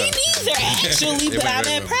 very well. Me neither, actually, but I'm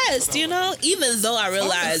impressed, you know? Even though I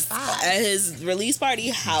realized at his release party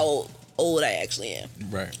how old I actually am.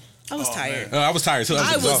 Right. I was tired. I was tired, too.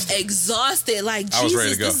 I was exhausted. Like,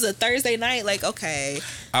 Jesus, this is a Thursday night. Like, okay.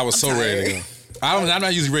 I was ready to go. I'm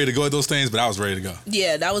not usually ready to go at those things, but I was ready to go.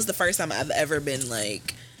 Yeah, that was the first time I've ever been,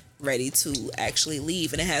 like, ready to actually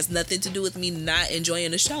leave. And it has nothing to do with me not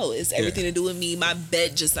enjoying the show. It's everything to do with me. My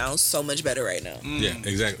bed just sounds so much better right now. Yeah,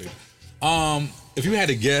 exactly. If you had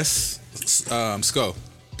to guess, Sco,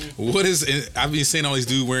 what is... I've been seeing all these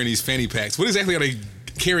dudes wearing these fanny packs. What exactly are they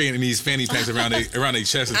carrying in these fanny packs around their chest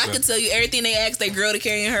and stuff? I can tell you everything they asked their girl to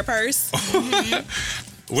carry in her purse.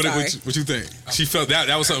 What you think? She felt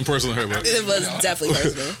that was something personal to her, but it was definitely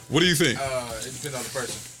personal. What do you think? It depends on the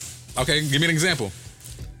person. Okay, give me an example.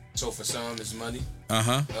 So for some, it's money.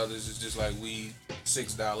 Uh-huh. Others, it's just like weed,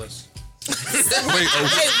 $6. Wait,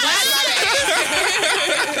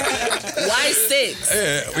 why 6?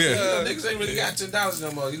 Yeah. Niggas ain't really got $10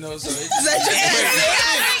 no more, you know. So they I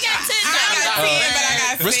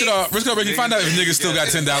got 10, Risk it all. Can you find out if niggas still got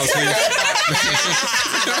 $10 for you? I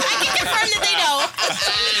can confirm that they don't.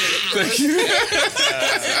 Thank you.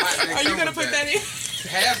 Are you gonna put that in?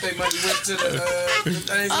 half their money went to the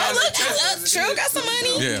things. Oh, look, Trill got some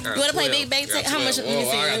money. Yeah. You want to play Big Bank? How much? Let me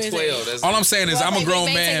see. I got 12. That's All I'm saying is I'm a grown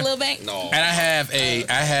Big Bank, man, take Lil Bank? no. and I have a.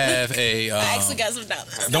 I actually got some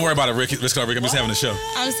dollars. Don't worry about it, Rick. I'm just having a show.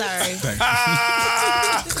 I'm sorry.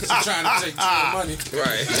 I'm trying to take Trill money.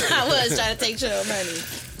 Right. I was trying to take Trill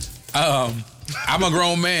money. I'm a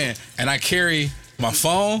grown man, and I carry my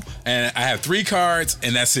phone, and I have 3 cards,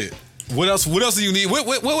 and that's it. What else do you need? What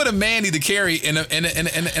would a man need to carry in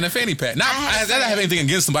a fanny pack? Not I don't have anything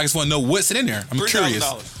against them, but I just want to know what's in there. I'm curious.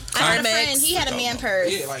 I had a friend, he had a man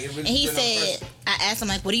purse. Yeah, like, and he said, I asked him,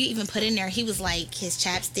 like, what do you even put in there? He was like, his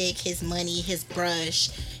chapstick, his money, his brush,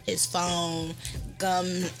 his phone,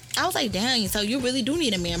 gum. I was like, dang, so you really do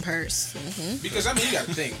need a man purse. Mm-hmm. Because, I mean, you got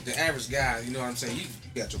to think, the average guy, you know what I'm saying? You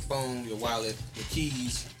got your phone, your wallet, your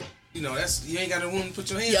keys. You know, that's you ain't got a room to put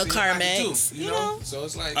your hands in your pocket too. You know? So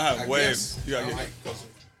it's like, I have waves. You gotta get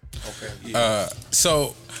okay. Yeah.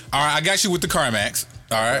 So, all right, I got you with the CarMax.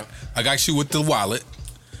 All right, I got you with the wallet,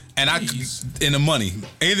 and and the money.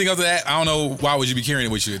 Anything other than that, I don't know. Why would you be carrying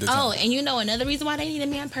it with you at the time? Oh, and you know another reason why they need a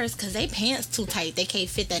man purse? Because they pants too tight. They can't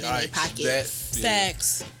fit that in their pockets.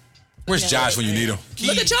 Facts. Where's Josh when you need him?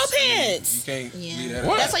 Look at your pants. You can't leave that.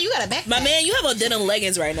 That's why you got a backpack. My man, you have on denim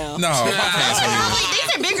leggings right now. No, my pants ain't even. These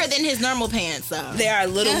are bigger than his normal pants, though. They are a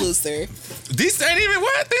little looser. These ain't even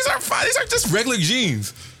what? These are fine. These are just regular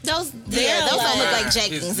jeans. Those don't look like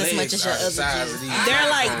jeggings as much as your other jeans. They're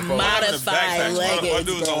like modified leggings, My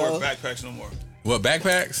dudes don't wear backpacks no more. What,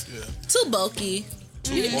 backpacks? Yeah. Too bulky.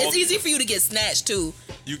 It's easy for you to get snatched too.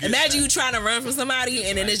 Imagine you trying to run from somebody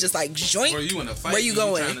and then it's just like joint. Or you in a fight? Where you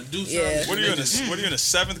going? Trying to do something. Yeah. What are you in the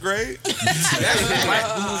 7th grade?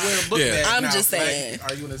 I'm just saying.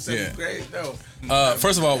 Are you in the 7th grade? No.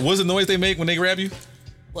 First of all, what's the noise they make when they grab you?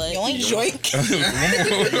 What? Joink.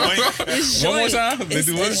 One more time. They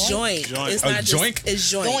do what? It's joint. It's A not just. joink? It's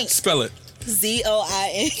joint. Spell it. ZOINK.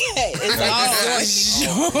 It's like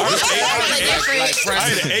I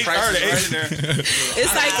had an 8 in there.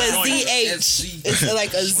 it's like a ZH. It's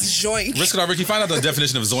like a joint. Ricky, find out the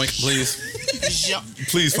definition of zoink, please.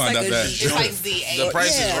 Please find out that. It's like ZH. The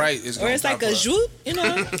Price is Right. Or it's like a zoot, you know?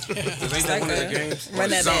 Ain't that one of the games? Run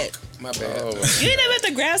that back. My bad. You ain't never had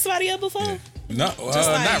to grab somebody up before? No,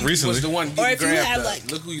 not recently. What's the one Or if you grabbed have up? like.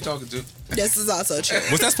 Look who you talking to. This is also true.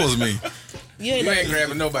 What's that supposed to mean? You You ain't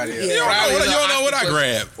grabbing nobody else. You don't know what I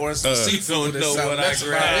grab. Or some seafood or something. That's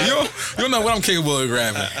right. You don't know what I'm capable of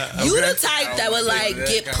grabbing. You the type that would like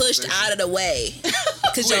get pushed out of the way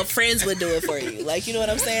because your friends would do it for you. Like, you know what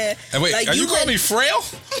I'm saying? And wait, like, are you calling me frail?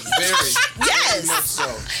 Very. Yes. Much so.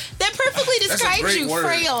 That perfectly describes great you, word.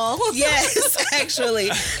 frail. Yes, actually.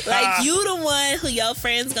 Like, you the one who your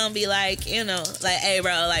friends gonna be like, you know, like, hey,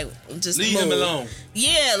 bro, like, just Leave him alone.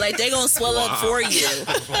 Yeah, like, they gonna swell up for you.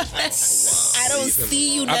 I don't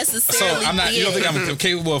see you necessarily. So I'm not. You don't think I'm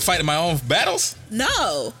capable of fighting my own battles?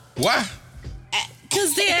 No. Why?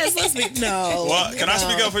 Because dance, let's be. No. Well, can I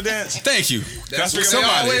speak up for dance? Thank you. Can I speak up for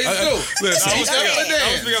Somebody. dance? Listen. I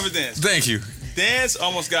will speak up for dance. Thank you. Dance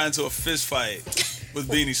almost got into a fist fight with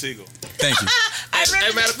Beanie Siegel. Thank you. As a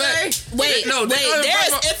matter of fact, Wait, there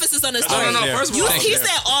is emphasis on the story. No. First of all, He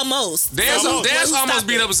said almost. Dance almost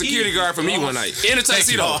beat up a security guard for me one night in a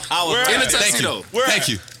tuxedo. In a tuxedo. Thank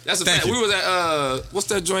you. That's a fact. We was at what's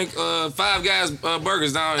that joint? Five Guys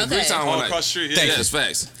Burgers down in Greektown one night. Across the street. Yeah, that's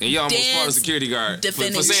facts. And you almost fought a security guard for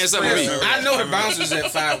saying something to me. I know the bouncers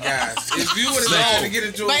at Five Guys. If you would have tried to get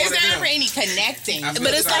into it, But it's with not them, for any connecting.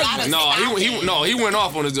 But it's like, He went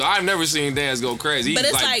off on this dude. I've never seen Dance go crazy. He But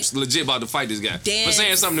was it's like legit about to fight this guy for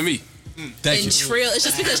saying something to me. Thank you. and Trill, it's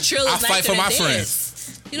just because Trill is I fight for my nicer than friends. Dance.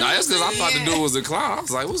 You know Nah, what that's I'm because I thought saying? the dude was a clown. I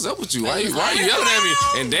was like, what's up with you? Why you yelling at me?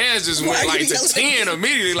 And Dan just went like to 10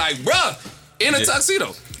 immediately, like, bruh, in a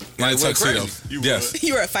tuxedo. My tuxedo. Yes.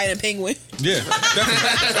 You were a fighting penguin. Yeah.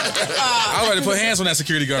 I was ready to put hands on that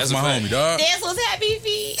security guard for my homie, dog. Dance was happy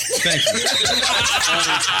feet. Thank you.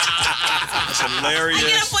 That's hilarious. I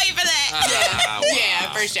get a point for that.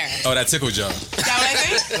 Yeah, for sure. Oh, that tickle job. Is that what I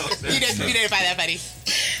think? You didn't find that funny.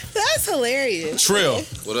 That's hilarious. Trill.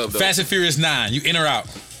 What up, though? Fast and Furious 9. You in or out?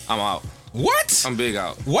 I'm out. What? I'm big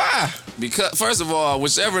out. Why? Because, first of all,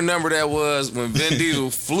 whichever number that was when Vin Diesel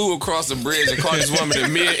flew across the bridge and caught this woman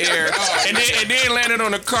in mid-air and then landed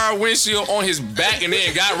on the car windshield on his back and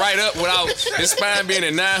then got right up without his spine being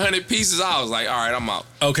in 900 pieces, I was like, all right, I'm out.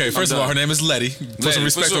 Okay, first of all, her name is Letty. Put some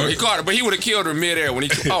respect on her. He caught her, but he would have killed her mid-air when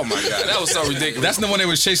he... Oh, my God. That was so ridiculous. That's the one that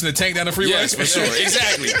was chasing the tank down the freeway? Yes, for sure.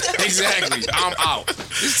 Exactly. I'm out.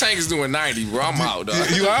 This tank is doing 90, bro. I'm out,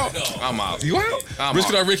 dog. You out? I'm out. You out? I'm Risk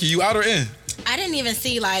it out. or Ricky, you out or in? I didn't even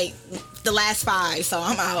see like the last 5, so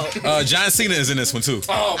I'm out. John Cena is in this one too.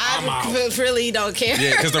 Oh, I'm out. Really don't care.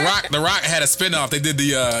 Yeah, because the Rock had a spinoff. They did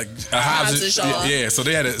the Hobbs and Shaw. Yeah, so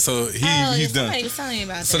they had it. So he's done. Somebody was telling me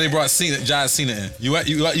about So that. they brought John Cena in. You out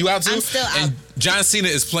too? I'm still And out. John Cena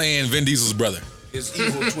is playing Vin Diesel's brother. his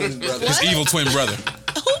evil twin brother. His evil twin brother.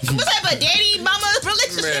 Who What type of daddy mama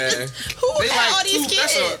relationship? Who They had all like these two,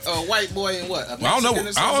 kids? that's a white boy and what? I don't know.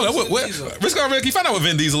 What? Risk already. Find out what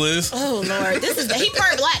Vin Diesel is. Oh Lord, he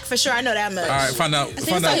part black for sure. I know that much. All right, find out. I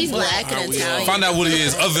think so. He's black and Italian. Find out what he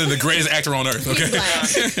is, other than the greatest actor on earth. Okay.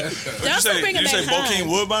 Did you say Bokeem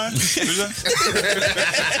Woodbine?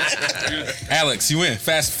 Alex, you win.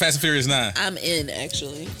 Fast and Furious 9. I'm in,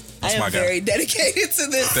 actually. That's I my am guy. very dedicated to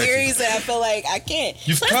this Thank series, and I feel like I can't.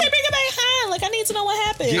 You've Let's come- say bring it back high. Like, I need to know what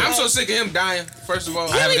happened. I'm so sick of him dying. First of all,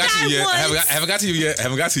 I haven't got to you yet. once. I haven't got to you yet. I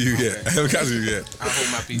haven't got to you yet. I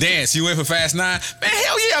hold my peace. Dance, you in for Fast 9? Man,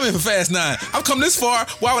 hell yeah, I'm in for Fast 9. I've come this far.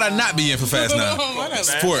 Why would I not be in for Fast 9?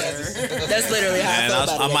 Sport. That's literally how I feel about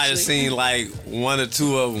I it. might have actually. seen like one or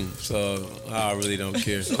two of them, so I really don't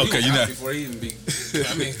care. Okay, you know. Before he even be,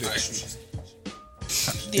 I mean,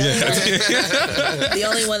 The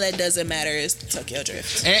only one that doesn't matter is Tokyo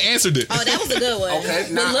Drift. Answered it. Oh, that was a good one. okay.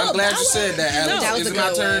 But Now look, I'm glad you said that, Alex. that was Is a it my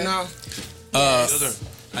good turn one. now?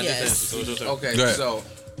 Yes. Okay. Go ahead. So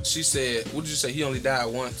she said, "What did you say? He only died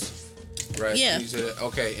once, right?" Yeah. You said,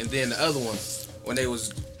 okay. And then the other one, when they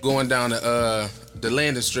was going down the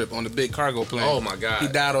landing strip on the big cargo plane. Oh, my God. He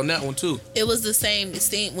died on that one too. It was the same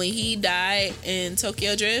scene when he died in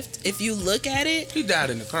Tokyo Drift. If you look at it, He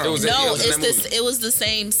died in the car. It was- no, yeah, it was in it's that this. movie. It was the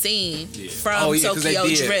same scene from Oh yeah, because they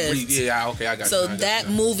Tokyo did. Drift. Yeah, okay, I got So you. I got that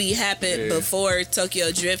you. movie happened Yeah. before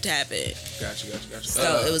Tokyo Drift happened. Got you.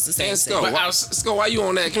 So it was the same Man, scene. Sko, why you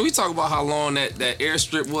on that? Can we talk about how long that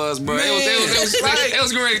airstrip was, bro? Man, It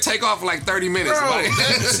was getting ready to take off for like 30 minutes. Bro, Like,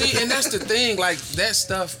 see, and that's the thing. Like that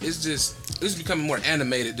stuff is just it's becoming more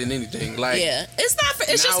animated than anything. Like Yeah, it's not.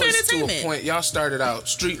 It's just now for it's to a entertainment. point. Y'all started out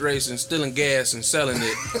street racing, stealing gas, and selling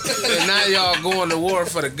it, and now y'all going to war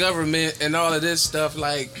for the government and all of this stuff.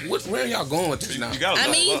 Like, where are y'all going with this now? I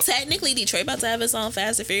mean, technically, Detroit about to have its own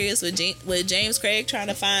Fast and Furious with James Craig trying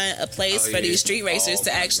to find a place for these street racers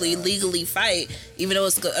to actually legally fight, even though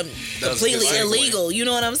it's completely good. illegal. You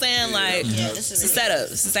know what I'm saying? Like, it's a setup.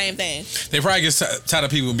 It's the same thing. They probably get tired of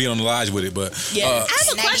people being on the lodge with it, but Yeah. I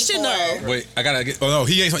have a question though. wait, I gotta get. Oh no,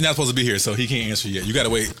 he ain't not supposed to be here, so he can't answer yet. You gotta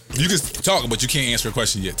wait. You can talk, but you can't answer a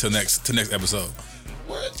question yet till next episode.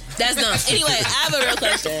 That's dumb. Anyway, I have a real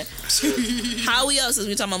question. How we all, since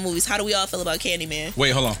we talking about movies, how do we all feel about Candyman?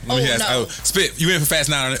 Wait, hold on. Let me ask. no. Spit, you in for Fast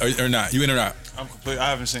 9 or not? You in or not? I'm complete. I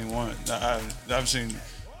haven't seen one. I haven't seen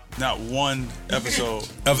not one episode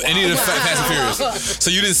Of any of the Fast and Furious.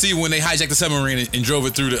 So you didn't see when they hijacked the submarine and drove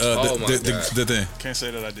it through the thing. Can't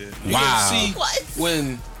say that I did. Wow. See What?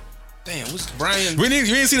 when? Damn, what's Brian? You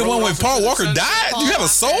didn't see the one when Paul Walker died? You have a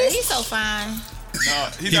soul? He's so fine. No,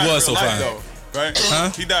 He died in was real so life, fine. though, right? Huh?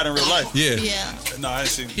 He died in real life. Yeah. Yeah. No, I didn't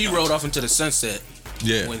see. He rode off into the sunset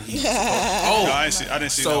Yeah. when he. No, I didn't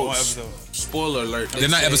see So- that one episode. Spoiler alert. They're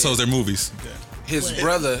not episodes, they're movies. His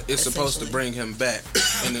brother is supposed to bring him back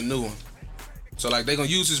in the new one. So like they're gonna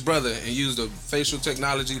use his brother and use the facial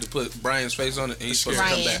technology to put Brian's face on it, and he's supposed to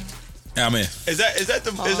come Ryan. back. Yeah, man. Is that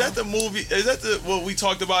the movie? Is that the what we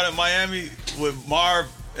talked about in Miami with Marv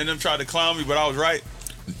and them tried to clown me, but I was right?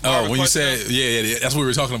 Oh, when you said, yeah, that's what we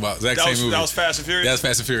were talking about. Exact same movie. That was Fast and Furious. That's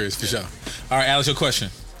Fast and Furious, for sure. All right, Alex, your question.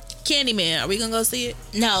 Candyman, are we gonna go see it?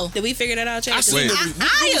 No. Did we figure that out, Chad? I seen Wait. the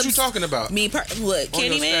what was you talking about? What, On your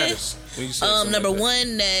Candyman? status, when you said something Number like that.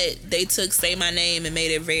 one, that they took Say My Name and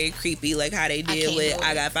made it very creepy, like how they did can't with do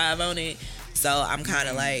I it. Got Five on it. So I'm kind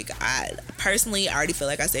of like, I personally already feel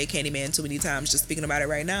like I said Candyman too many times just speaking about it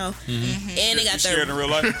right now. Mm-hmm. And they got You scared in the real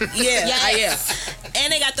life? yeah, Yes.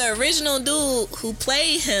 and they got the original dude who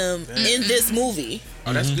played him in this movie.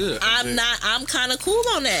 Oh, that's good. I'm kind of cool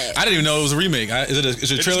on that. I didn't even know it was a remake.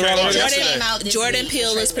 Is it a trailer came out already? yesterday. Came out this Jordan week,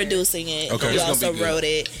 Peele the is trailer. producing it. Okay. He It's gonna also be good. wrote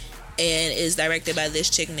it and is directed by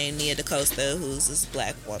this chick named Nia DaCosta, who's this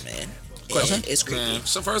black woman. And it's creepy. Man,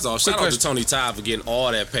 so first off, shout out to Tony Todd for getting all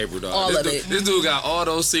that paper, dog. All this of dude, it. This dude got all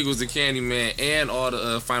those sequels to Candyman and all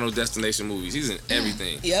the Final Destination movies. He's in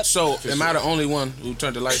everything. Yep. So, am I the only one who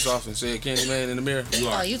turned the lights off and said Candyman in the mirror? You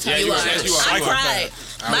Oh, are. you Yeah, tell you me. are. Yes, you are. I You are. cried.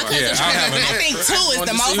 My cousin Yeah, I have I think 2 is Wanted the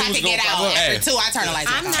to most see I who's could get gonna out. pop up. After 2, I turn the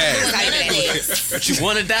lights I'm off. not doing none of this. But you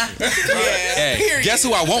want to die? Hey, guess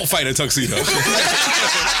who I won't fight in tuxedo?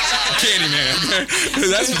 Candyman.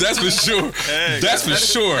 That's for sure. That's for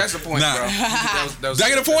sure. That's the point, Nah. bro. That was Did I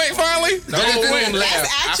get a point finally? No, point. That's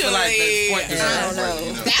I feel like actually- that point deserves a break,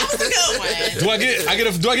 you know? That was a good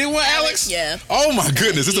one. Do I get one, Alex? Yeah. Oh my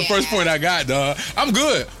goodness, this is the Yeah. first point I got, dog. I'm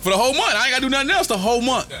good for the whole month. I ain't gotta do nothing else the whole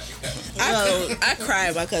month. I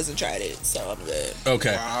cried. My cousin tried it, so I'm good.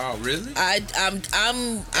 Okay. Wow, really?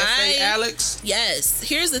 I'm F.A. Alex? Yes.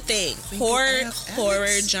 Here's the thing.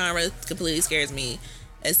 Horror genre completely scares me.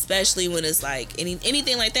 Especially when it's like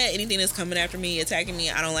anything like that, anything that's coming after me, attacking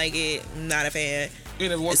me, I don't like it. I'm not a fan. You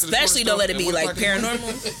never walked Especially don't let it be like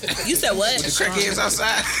paranormal. You said what? With the crackheads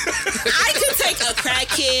outside. I could take a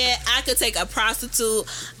crackhead. I could take a prostitute.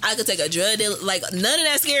 I could take a drug dealer. Like, none of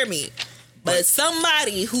that scared me. But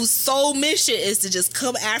somebody whose sole mission is to just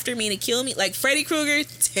come after me and kill me, like Freddy Krueger,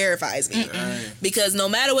 terrifies me. Because no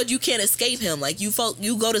matter what, you can't escape him. Like, you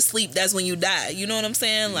go to sleep, that's when you die. You know what I'm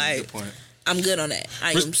saying? Like, I'm good on that.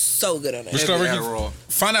 I am so good on that.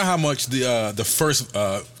 Find out how much the first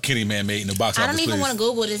Kenny Man made in the box office. I don't even want to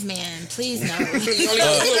Google this man. Please no. You only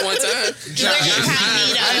got to do it one time.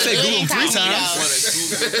 I didn't say Google him 3 times.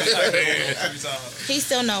 He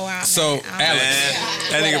still know where I'm at. Alex.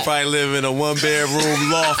 That nigga probably live in a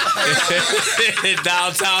 1-bedroom loft in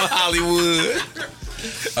downtown Hollywood.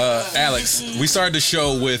 Alex, we started the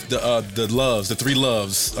show with the loves, the 3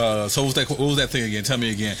 loves. So what was that thing again? Tell me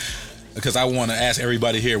again. Because I want to ask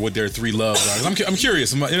everybody here what their 3 loves are. I'm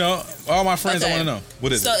curious. You know, all my friends, I want to know.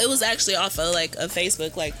 What is it? So it was actually off of like a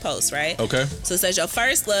Facebook like post, right? Okay. So it says your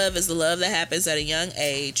first love is the love that happens at a young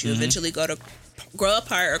age. You eventually grow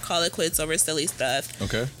apart or call it quits over silly stuff.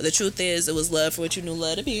 Okay. But the truth is, it was love for what you knew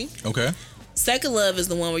love to be. Okay. Second love is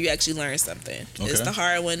the one where you actually learn something. Okay. It's the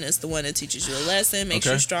hard one. It's the one that teaches you a lesson, makes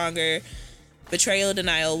you stronger. Betrayal,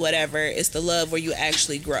 denial, whatever. It's the love where you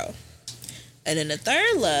actually grow. And then the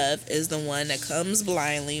third love is the one that comes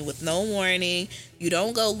blindly with no warning. You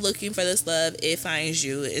don't go looking for this love. It finds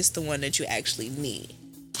you. It's the one that you actually need.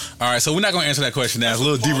 All right, so we're not going to answer that question now. It's a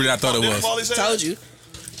little deeper than I thought it was. Told you.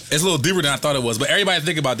 It's a little deeper than I thought it was. But everybody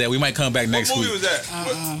think about that. We might come back next week. What movie was that?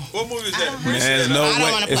 What movie was that? Man,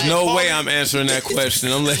 there's no way I'm answering that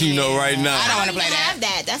question. I'm letting you know right now. I don't want to play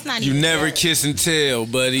that. That's not You even never good. kiss and tell,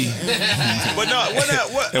 buddy. But no,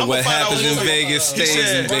 what? And what happens in Vegas stays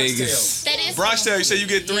in Vegas. That is Bronx Tale, you said you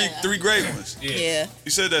get three great ones. Yeah.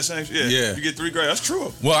 You said that same. Yeah. You get 3 great. That's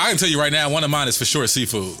true. Well, I can tell you right now, one of mine is for sure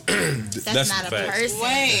seafood. That's not a person.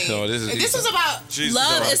 Wait. No, this is about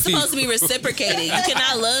love is supposed to be reciprocated. You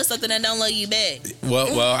cannot love something that don't love you back.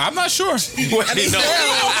 Well, I'm not sure. Wait, no,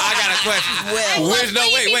 I got a question.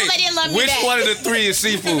 Which one of the 3 is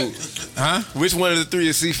seafood? Huh? Which one of the 3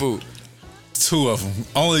 is seafood? 2 of them.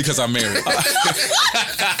 Only because I'm married.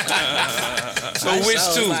 So which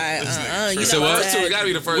 2? You said know what? It gotta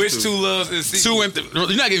be the first Which 2 loves is 2 seafood? and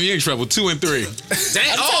you're not getting me in trouble. 2 and 3.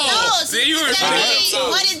 Damn. Oh, see, you were 1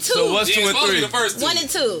 and 2. So what's 2 and 3? The first 2. 1 and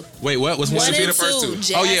 2. Wait, what? What's 1 and 2? The first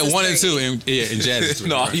 2. Oh yeah, 1 and 2, and Jazz is 3.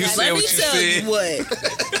 No, you said Let what me you tell said. you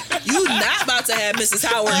what. You not about to have Mrs.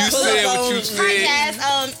 Howard. You pull said up what you on- said.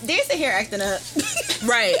 Jazz, there's the hair acting up.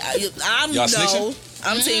 Right. Y'all snitching?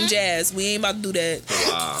 I'm Team Jazz. We ain't about to do that.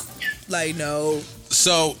 Wow. Like, no.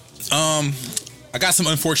 So, I got some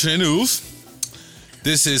unfortunate news.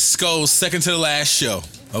 This is Skull's second to the last show.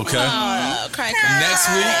 Okay.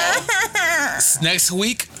 Next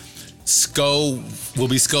week, Skull will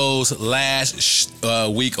be Skull's last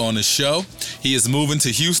week on the show. He is moving to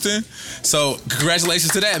Houston. So,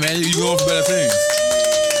 congratulations to that, man. You're going for better things.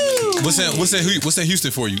 What's in Houston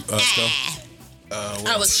for you, Skull?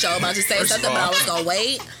 I was sure about to say something, but I was gonna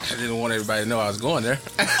wait. I didn't want everybody to know I was going there.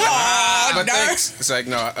 But thanks. It's like,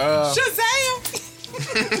 no. Shazam!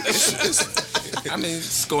 I mean,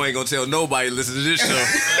 Sko ain't gonna tell nobody to listen to this show.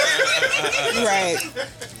 Right.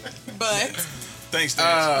 But Thanks,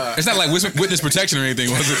 Dan. It's not like witness protection or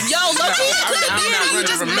anything, was it? Yo, look, I'm could have not been. You running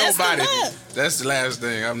just from messed nobody. him up. That's the last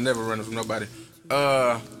thing. I'm never running from nobody.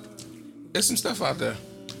 There's some stuff out there.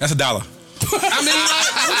 That's $1. I mean,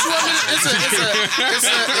 what you want me to,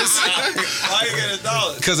 Why you get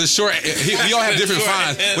 $1? Because it's short. We all have different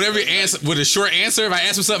fines. Whatever you answer with a short answer, if I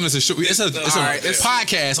answer something, it's a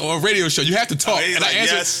podcast or a radio show. You have to talk. He's And like, I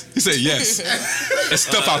answer. yes. He said yes. It's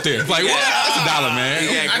stuff out there. Like what? That's $1, man.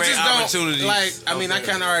 Yeah, I great just don't opportunities. like. I mean, I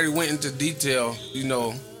kind of already went into detail. You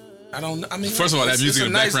know, I don't know. I mean, First of all, that it's music a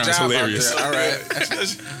in the nice background is job out hilarious. there. All right.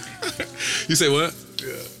 You say what?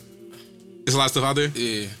 Yeah. There's a lot of stuff out there.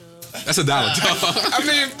 Yeah. That's $1. dog. I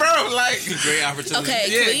mean, bro, like Great opportunity. Okay,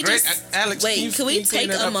 Yeah, can we great. just Alex, wait? Can we take clean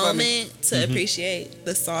that a up for me? moment to appreciate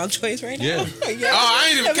the song choice right now? Yeah. Oh, I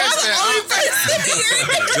ain't even catch that.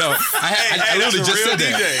 No, I literally That's a just real said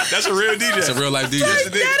that. DJ. That's a real DJ. It's a real life DJ.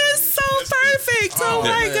 That is so perfect. Oh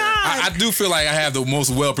my god. I do feel like I have the most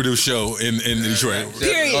well-produced show in Detroit.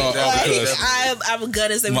 Period. Because I'm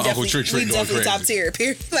gonna say we My Uncle definitely, Trick we going definitely crazy. top tier.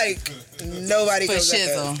 Period. Like nobody for goes up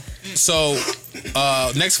there. shizzle. So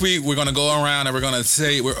Next week we're gonna go around and we're gonna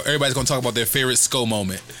say everybody's gonna talk about their favorite SCO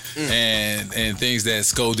moment and things that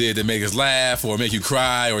SCO did to make us laugh or make you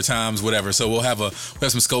cry or times whatever. So we'll have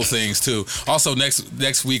some SCO things too. Also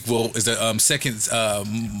next week is the second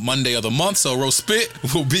Monday of the month. So Roast Spit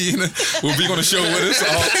will be on the show with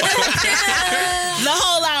us. The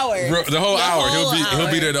whole hour. The whole hour.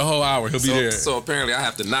 He'll be there the whole hour. He'll be there. So apparently I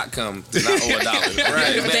have to not come to not owe $1.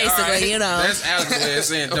 Right. Basically, right. you know. That's Alex's way of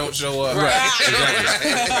saying don't show up. Right.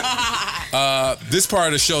 Exactly. This part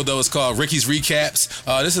of the show though is called Ricky's Recaps.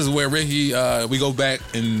 This is where Ricky we go back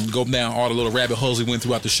and go down all the little rabbit holes we went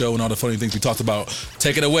throughout the show and all the funny things we talked about.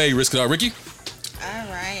 Take it away, Ricky. All right.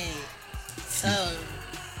 So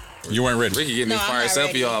You weren't ready. Ricky getting No, his I'm fire not selfie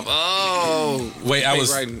ready. off. Oh. Wait, I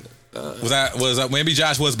was writing. was I maybe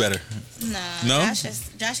Josh was better. No?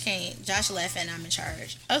 Josh left and I'm in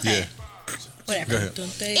charge. Okay. Yeah. Whatever. Go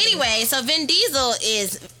ahead. Anyway, so Vin Diesel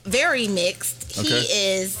is very mixed. Okay. He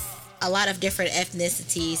is a lot of different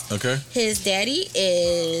ethnicities. Okay. His daddy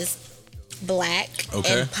is black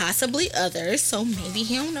Okay. and possibly others, so maybe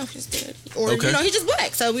he don't know his daddy. Or, Okay. he's just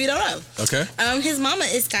black, so we don't know. Okay. His mama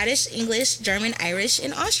is Scottish, English, German, Irish,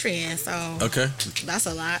 and Austrian, so Okay. that's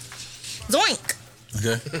a lot. Zoink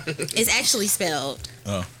Okay. is actually spelled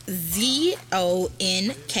Oh.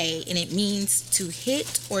 ZONK, and it means to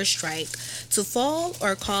hit or strike, to fall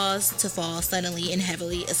or cause to fall suddenly and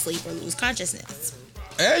heavily asleep or lose consciousness.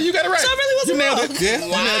 Hey, you got it right. So I really wasn't you nailed wrong. it. Yeah.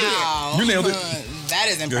 Wow. You nailed it. That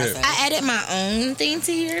is impressive. I added my own thing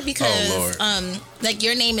to here because, Oh, Lord. like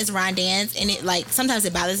your name is Ron Dance, and it like sometimes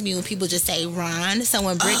it bothers me when people just say Ron. So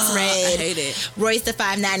when Bricks I read hate it. Royce the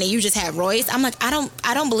 5'9", and you just had Royce, I'm like, I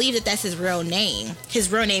don't believe that that's his real name.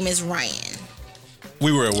 His real name is Ryan.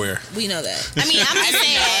 We were aware. We know that. I mean, I'm just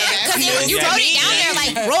saying because you wrote it down there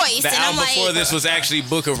like Royce, The and I'm album like, before this was actually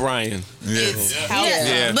Book of Ryan. Yeah.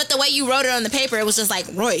 Yeah. But the way you wrote it on the paper, it was just like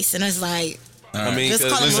Royce, and it's like, I mean, Just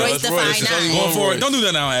call him listen, Royce it's the Royce. 5'9". It's only Going one for it. Royce. Don't do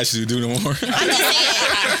that now. I ask you to do no more. I'm just saying,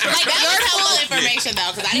 like your Helpful full information though,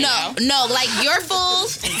 because I didn't know. no, like your full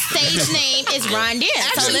stage name is Ron Dance. So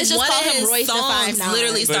Actually, let's just one call of him his Royce the songs 5'9".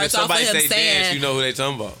 literally But if starts off somebody with him say dance, saying, you know who they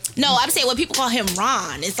talking about. No, I'm saying when people call him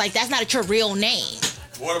Ron, it's like that's not your real name.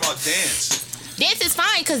 What about dance? Dance is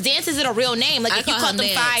fine because Dance isn't a real name. Like I if you call call him them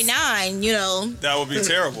Dance. 5'9", you know, That would be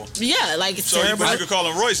terrible. yeah, like it's So you, terrible. but you could call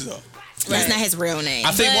him Royce though. That's not his real name.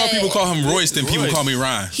 I think more But- people call him Royce than people Royce. call me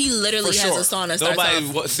Ryan. he literally For has sure. a song that starts Nobody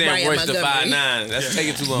off saying Ryan Royce the Montgomery. 5'9". That's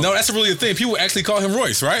taking too long. No, that's really a thing. People actually call him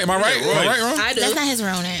Royce, right? Am I right? Am I right, Ron? I do. That's not his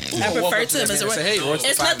real name. I Woke prefer up to him that as a man and say, "Hey, Royce the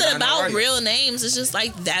It's nothing 5'9", about right? real names. It's just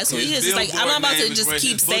like that's who he His is. It's like I'm not about to billboard just name is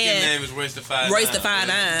keep Royce. His booking saying name is Royce the 5'9". Royce the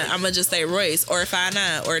 5'9". I'm gonna just say Royce or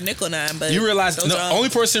 5'9" or Nickel 9. But You realize those the are all- only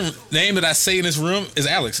person name that I say in this room is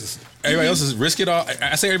Alex's. Everybody else is Risk It All.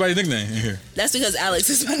 I say everybody's nickname in here. That's because Alex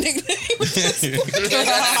is my nickname. This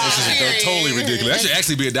is totally ridiculous. That should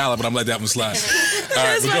actually be $1, but I'm letting that one slide. All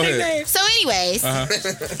right, but go ahead. So, anyways,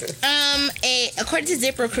 according to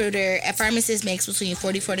ZipRecruiter, a pharmacist makes between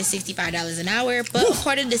 $44 to $65 an hour, but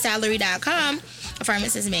according to Salary.com, a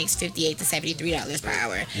pharmacist makes $58 to $73 per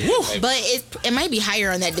hour. But it might be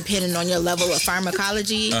higher on that depending on your level of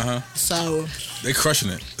pharmacology. So They crushing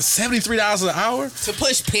it. $73 an hour? To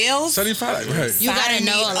push pills? 75, right? you gotta Sign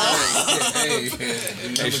know me a lot.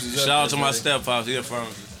 Hey, shout out to my stepfather. He's a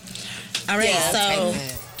pharmacist. All right, Yeah, so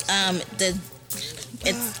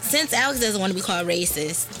since Alex doesn't want to be called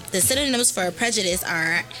racist, the synonyms for prejudice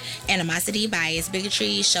are animosity, bias,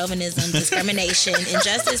 bigotry, chauvinism, discrimination,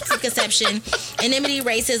 injustice, preconception, enmity,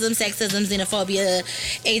 racism, sexism, xenophobia,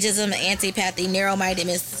 ageism, antipathy,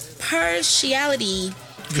 narrow-mindedness, partiality,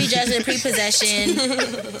 prejudgment, prepossession,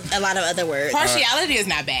 a lot of other words. Partiality is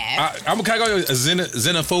not bad. Can I call you a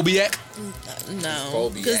xenophobiac? No,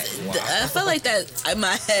 because I feel like that in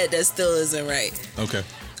my head that still isn't right. Okay.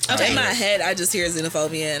 In my head, I just hear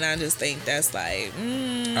xenophobia, and I just think that's like, All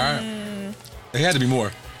right. There had to be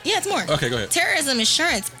more. Yeah, it's more. Okay, go ahead. Terrorism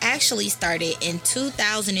insurance actually started in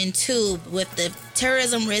 2002 with the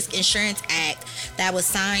Terrorism Risk Insurance Act that was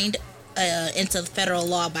signed into federal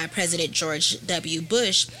law by President George W.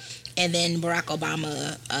 Bush, and then Barack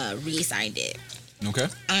Obama re-signed it. Okay.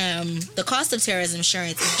 The cost of terrorism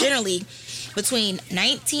insurance is generally between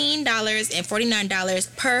 $19 and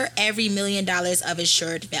 $49 per every $1 million of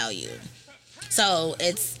insured value. So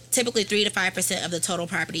it's typically 3 to 5% of the total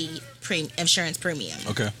property insurance premium.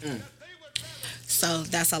 Okay. So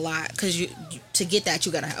that's a lot because to get that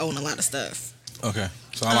you gotta own a lot of stuff. Okay.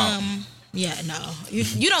 So I'm out. Yeah, no,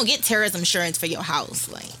 you don't get terrorism insurance for your house.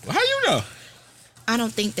 Like, How you know? I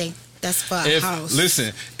don't think that's for a house.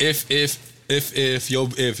 Listen, if if your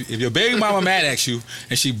baby mama mad at you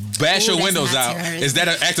and she bash your windows out, is that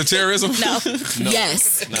an act of terrorism? No.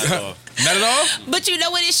 Yes. Not at all. Not at all? But you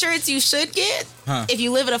know what insurance you should get? Huh. If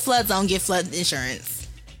you live in a flood zone, get flood insurance.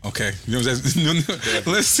 Okay. You know what I'm saying?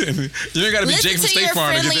 Listen, you ain't got to be Jake from State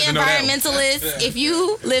Farm to get to know that one. Environmentalists, if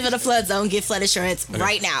you live in a flood zone, get flood insurance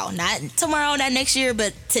right now. Not tomorrow, not next year,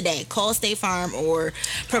 but today. Call State Farm or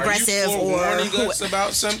Progressive or warning us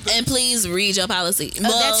about something. And please read your policy.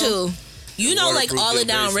 that too. You know, like all the basement.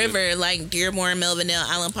 downriver, like Dearborn, Melvindale,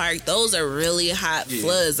 Island Park, those are really hot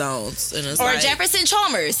flood zones. And it's Or like, Jefferson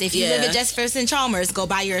Chalmers. If you live Yeah. in Jefferson Chalmers, go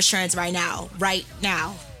buy your insurance right now. Right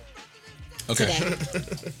now. Okay.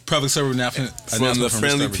 Today. Public service announcement. From the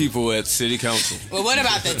friendly people at City Council. Well, what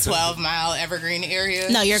about the 12-mile Evergreen area?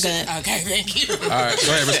 No, you're good. Okay, thank you. All right.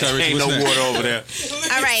 Go ahead, Rick. Ain't no water over there.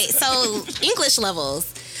 All right, so English levels.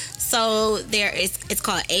 So it's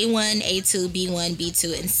called A1, A2, B1,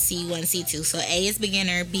 B2, and C1, C2. So A is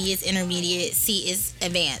beginner, B is intermediate, C is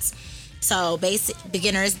advanced. So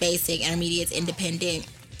beginner is basic, intermediate is independent,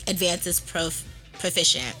 advanced is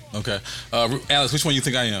proficient. Okay. Alex, which one you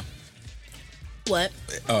think I am? what?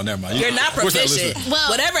 Oh, never mind. You're not Where's that proficient. listed? Well,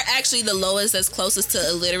 whatever actually the lowest that's closest to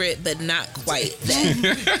illiterate, but not quite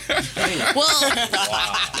that. Well,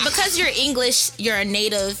 because you're English, you're a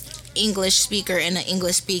native English speaker in an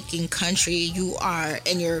English speaking country, you are,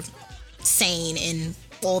 and you're sane in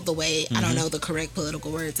all the way. I don't know the correct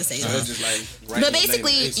political word to say that. Just like But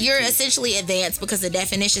basically, you're essentially advanced because the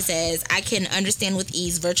definition says, I can understand with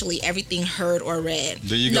ease virtually everything heard or read.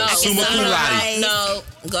 There you go. No, Summa cum laude. no,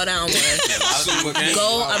 go down one.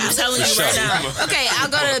 Go, I'm telling you right now. Okay, I'll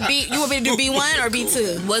go to B. You want me to do B1 or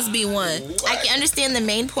B2? What's B1? I can understand the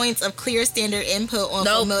main points of clear standard input on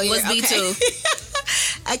No, familiar. what's B2?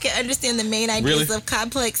 I can understand the main ideas Really? of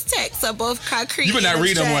complex text of both concrete. You better not and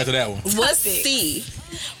read no more abstract. after that one. What's C?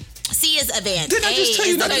 C is advanced. Didn't I just A tell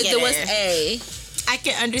you is not the to- Okay, then what's beginner. A? I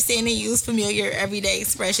can understand and use familiar everyday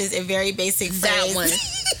expressions in very basic That phrase. one.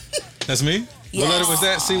 That's me? Yes. What letter was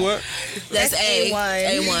that? See what? That's A.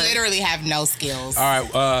 A1. You A1. literally have no skills. All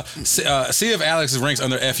right. See if Alex ranks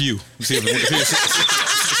under FU. See if Now you get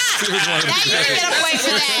a point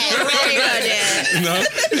for that. Very good, yeah. No?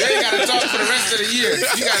 You ain't gotta talk for the rest of the year.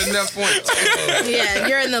 You got enough points. Yeah,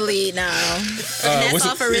 you're in the lead now. And what's that's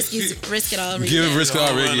all for it- risk it all. Ricky. Give Risk It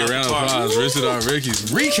All Ricky a round of applause. Risk It All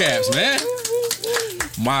Ricky's recaps, man.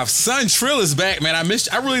 My son Trill is back, man. I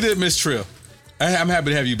really did miss Trill. I'm happy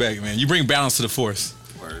to have you back, man. You bring balance to the force.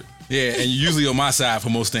 Word. Yeah, and you're usually on my side for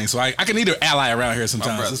most things, so I can need an ally around here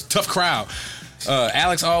sometimes. brother. It's a tough crowd.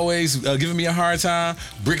 Alex always giving me a hard time.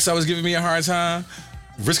 Brick's always giving me a hard time.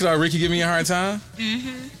 Risk It All Ricky giving me a hard time.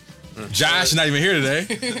 Josh not even here today.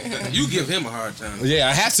 You give him a hard time. Yeah,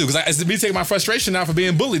 I have to because it's me taking my frustration out for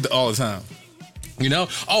being bullied all the time. You know?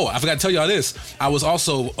 Oh, I forgot to tell y'all this. I was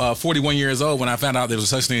also 41 years old when I found out there was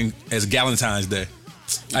such thing as Galentine's Day.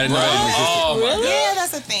 I didn't know that even existed. Oh my God. Yeah,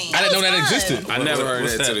 that's a thing. I didn't know that existed. I never heard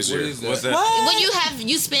What's that till that? this year. What's that? When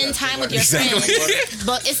you spend time with your Exactly. friends,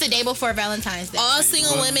 but it's the day before Valentine's Day. All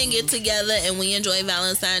single women get together and we enjoy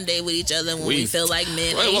Valentine's Day with each other when we feel like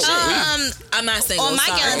men. Wait, what- I'm not single. On my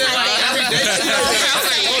sorry. Valentine's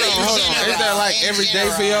Hold on. Is that like every day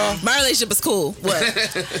for y'all? My relationship is cool. What?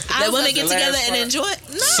 That women get the together last and part. enjoy it?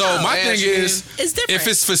 No. So my thing is, It's different. if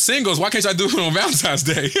it's for singles, why can't y'all do it on Valentine's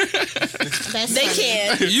Day? That's they funny.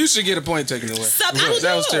 can. You should get a point taken away. Some people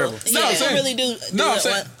That was do. terrible. Yeah, I'm some saying- really do. No, I'm it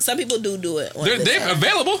saying- some people do it. on this They're side.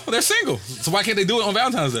 available. They're single. So why can't they do it on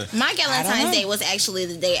Valentine's Day? My Valentine's Day was actually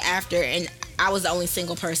the day after, and I was the only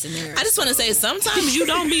single person there. I just want to say, sometimes you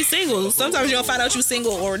don't be single. Sometimes you don't find out you're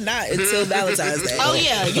single or not until Valentine's Day. Oh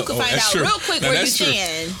yeah, you can find that's out true. real quick Now, where you that's true.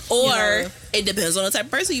 stand. Or You know. it depends on the type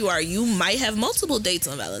of person you are. You might have multiple dates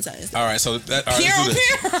on Valentine's Day. All right, so all right, let's do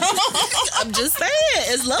this. I'm just saying,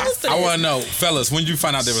 it's levels to I this. want to know, fellas, when did you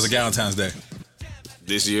find out there was a Valentine's Day?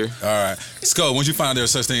 This year, All right, Sco, when did you find out there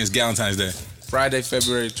was such thing as Valentine's Day? Friday,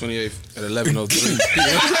 February 28th at 11:03.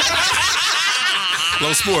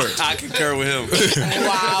 Low sport. I concur with him.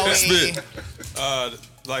 Wow. Spit.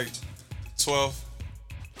 Like 12.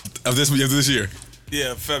 Of this year.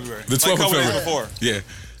 Yeah, February. The 12th like of a couple days February. before. Yeah.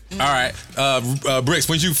 All right. Bricks,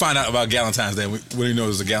 when did you find out about Valentine's Day? When do you know it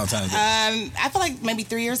was a Valentine's Day? I feel like maybe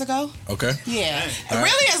 3 years ago. Okay. Yeah. All right.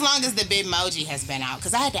 Really, as long as the Bitmoji has been out.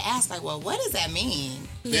 Because I had to ask, like, well, what does that mean?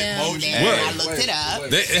 Yeah. And then What? I looked it up.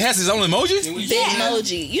 It has its own emoji?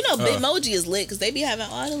 Bitmoji. You know, Bitmoji is lit because they be having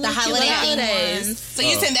all the, little holiday cute themed holidays. ones. So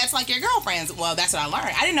you said that's like your girlfriend's. Well, that's what I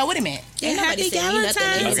learned. I didn't know what it meant. Ain't nobody Happy saying nothing.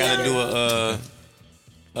 Valentine's I gotta do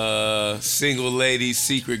a single lady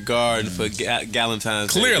secret garden for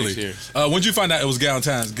Galentine's Day Clearly. this year. When did you find out it was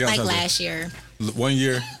Valentine's Like Day? last year. 1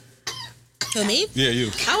 year. Who, me? Yeah,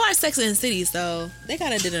 you. I watched Sex and the City, so they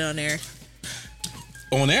kind of did it on there.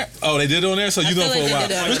 On there? Oh, they did it on there? So you know for a while.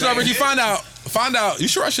 Mr. Garbage, you find out. You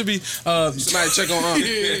sure I should be... Somebody check on... Do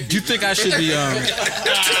you think I should be...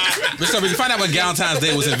 Mr. Garbage, you find out when Valentine's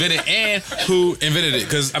Day was invented and who invented it.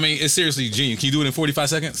 Because, I mean, it's seriously genius. Can you do it in 45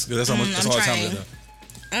 seconds? Because that's all the time it is.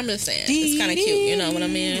 I'm just saying. It's kind of cute. You know what I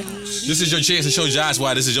mean? This is your chance to show Josh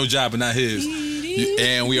why this is your job and not his.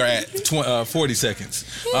 And we are at 40 seconds.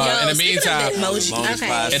 In the meantime...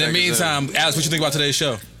 Okay. In the meantime, Alex, what you think about today's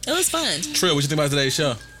show? It was fun. Trill, what you think about today's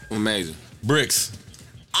show? Amazing. Bricks.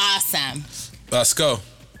 Awesome. Sco.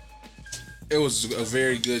 It was a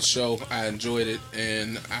very good show. I enjoyed it,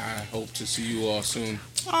 and I hope to see you all soon.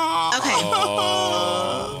 Okay.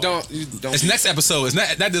 Don't. It's next episode. It's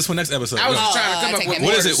not this one. Next episode. I was just trying to come up with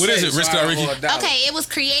what is it? What is it? Risk or Ricky? Okay, it was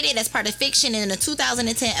created as part of fiction in a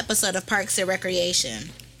 2010 episode of Parks and Recreation.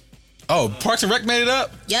 Oh, Parks and Rec made it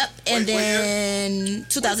up? Yep, and then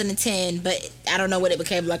 2010, but I don't know what it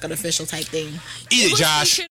became, like an official type thing. Eat it, Josh.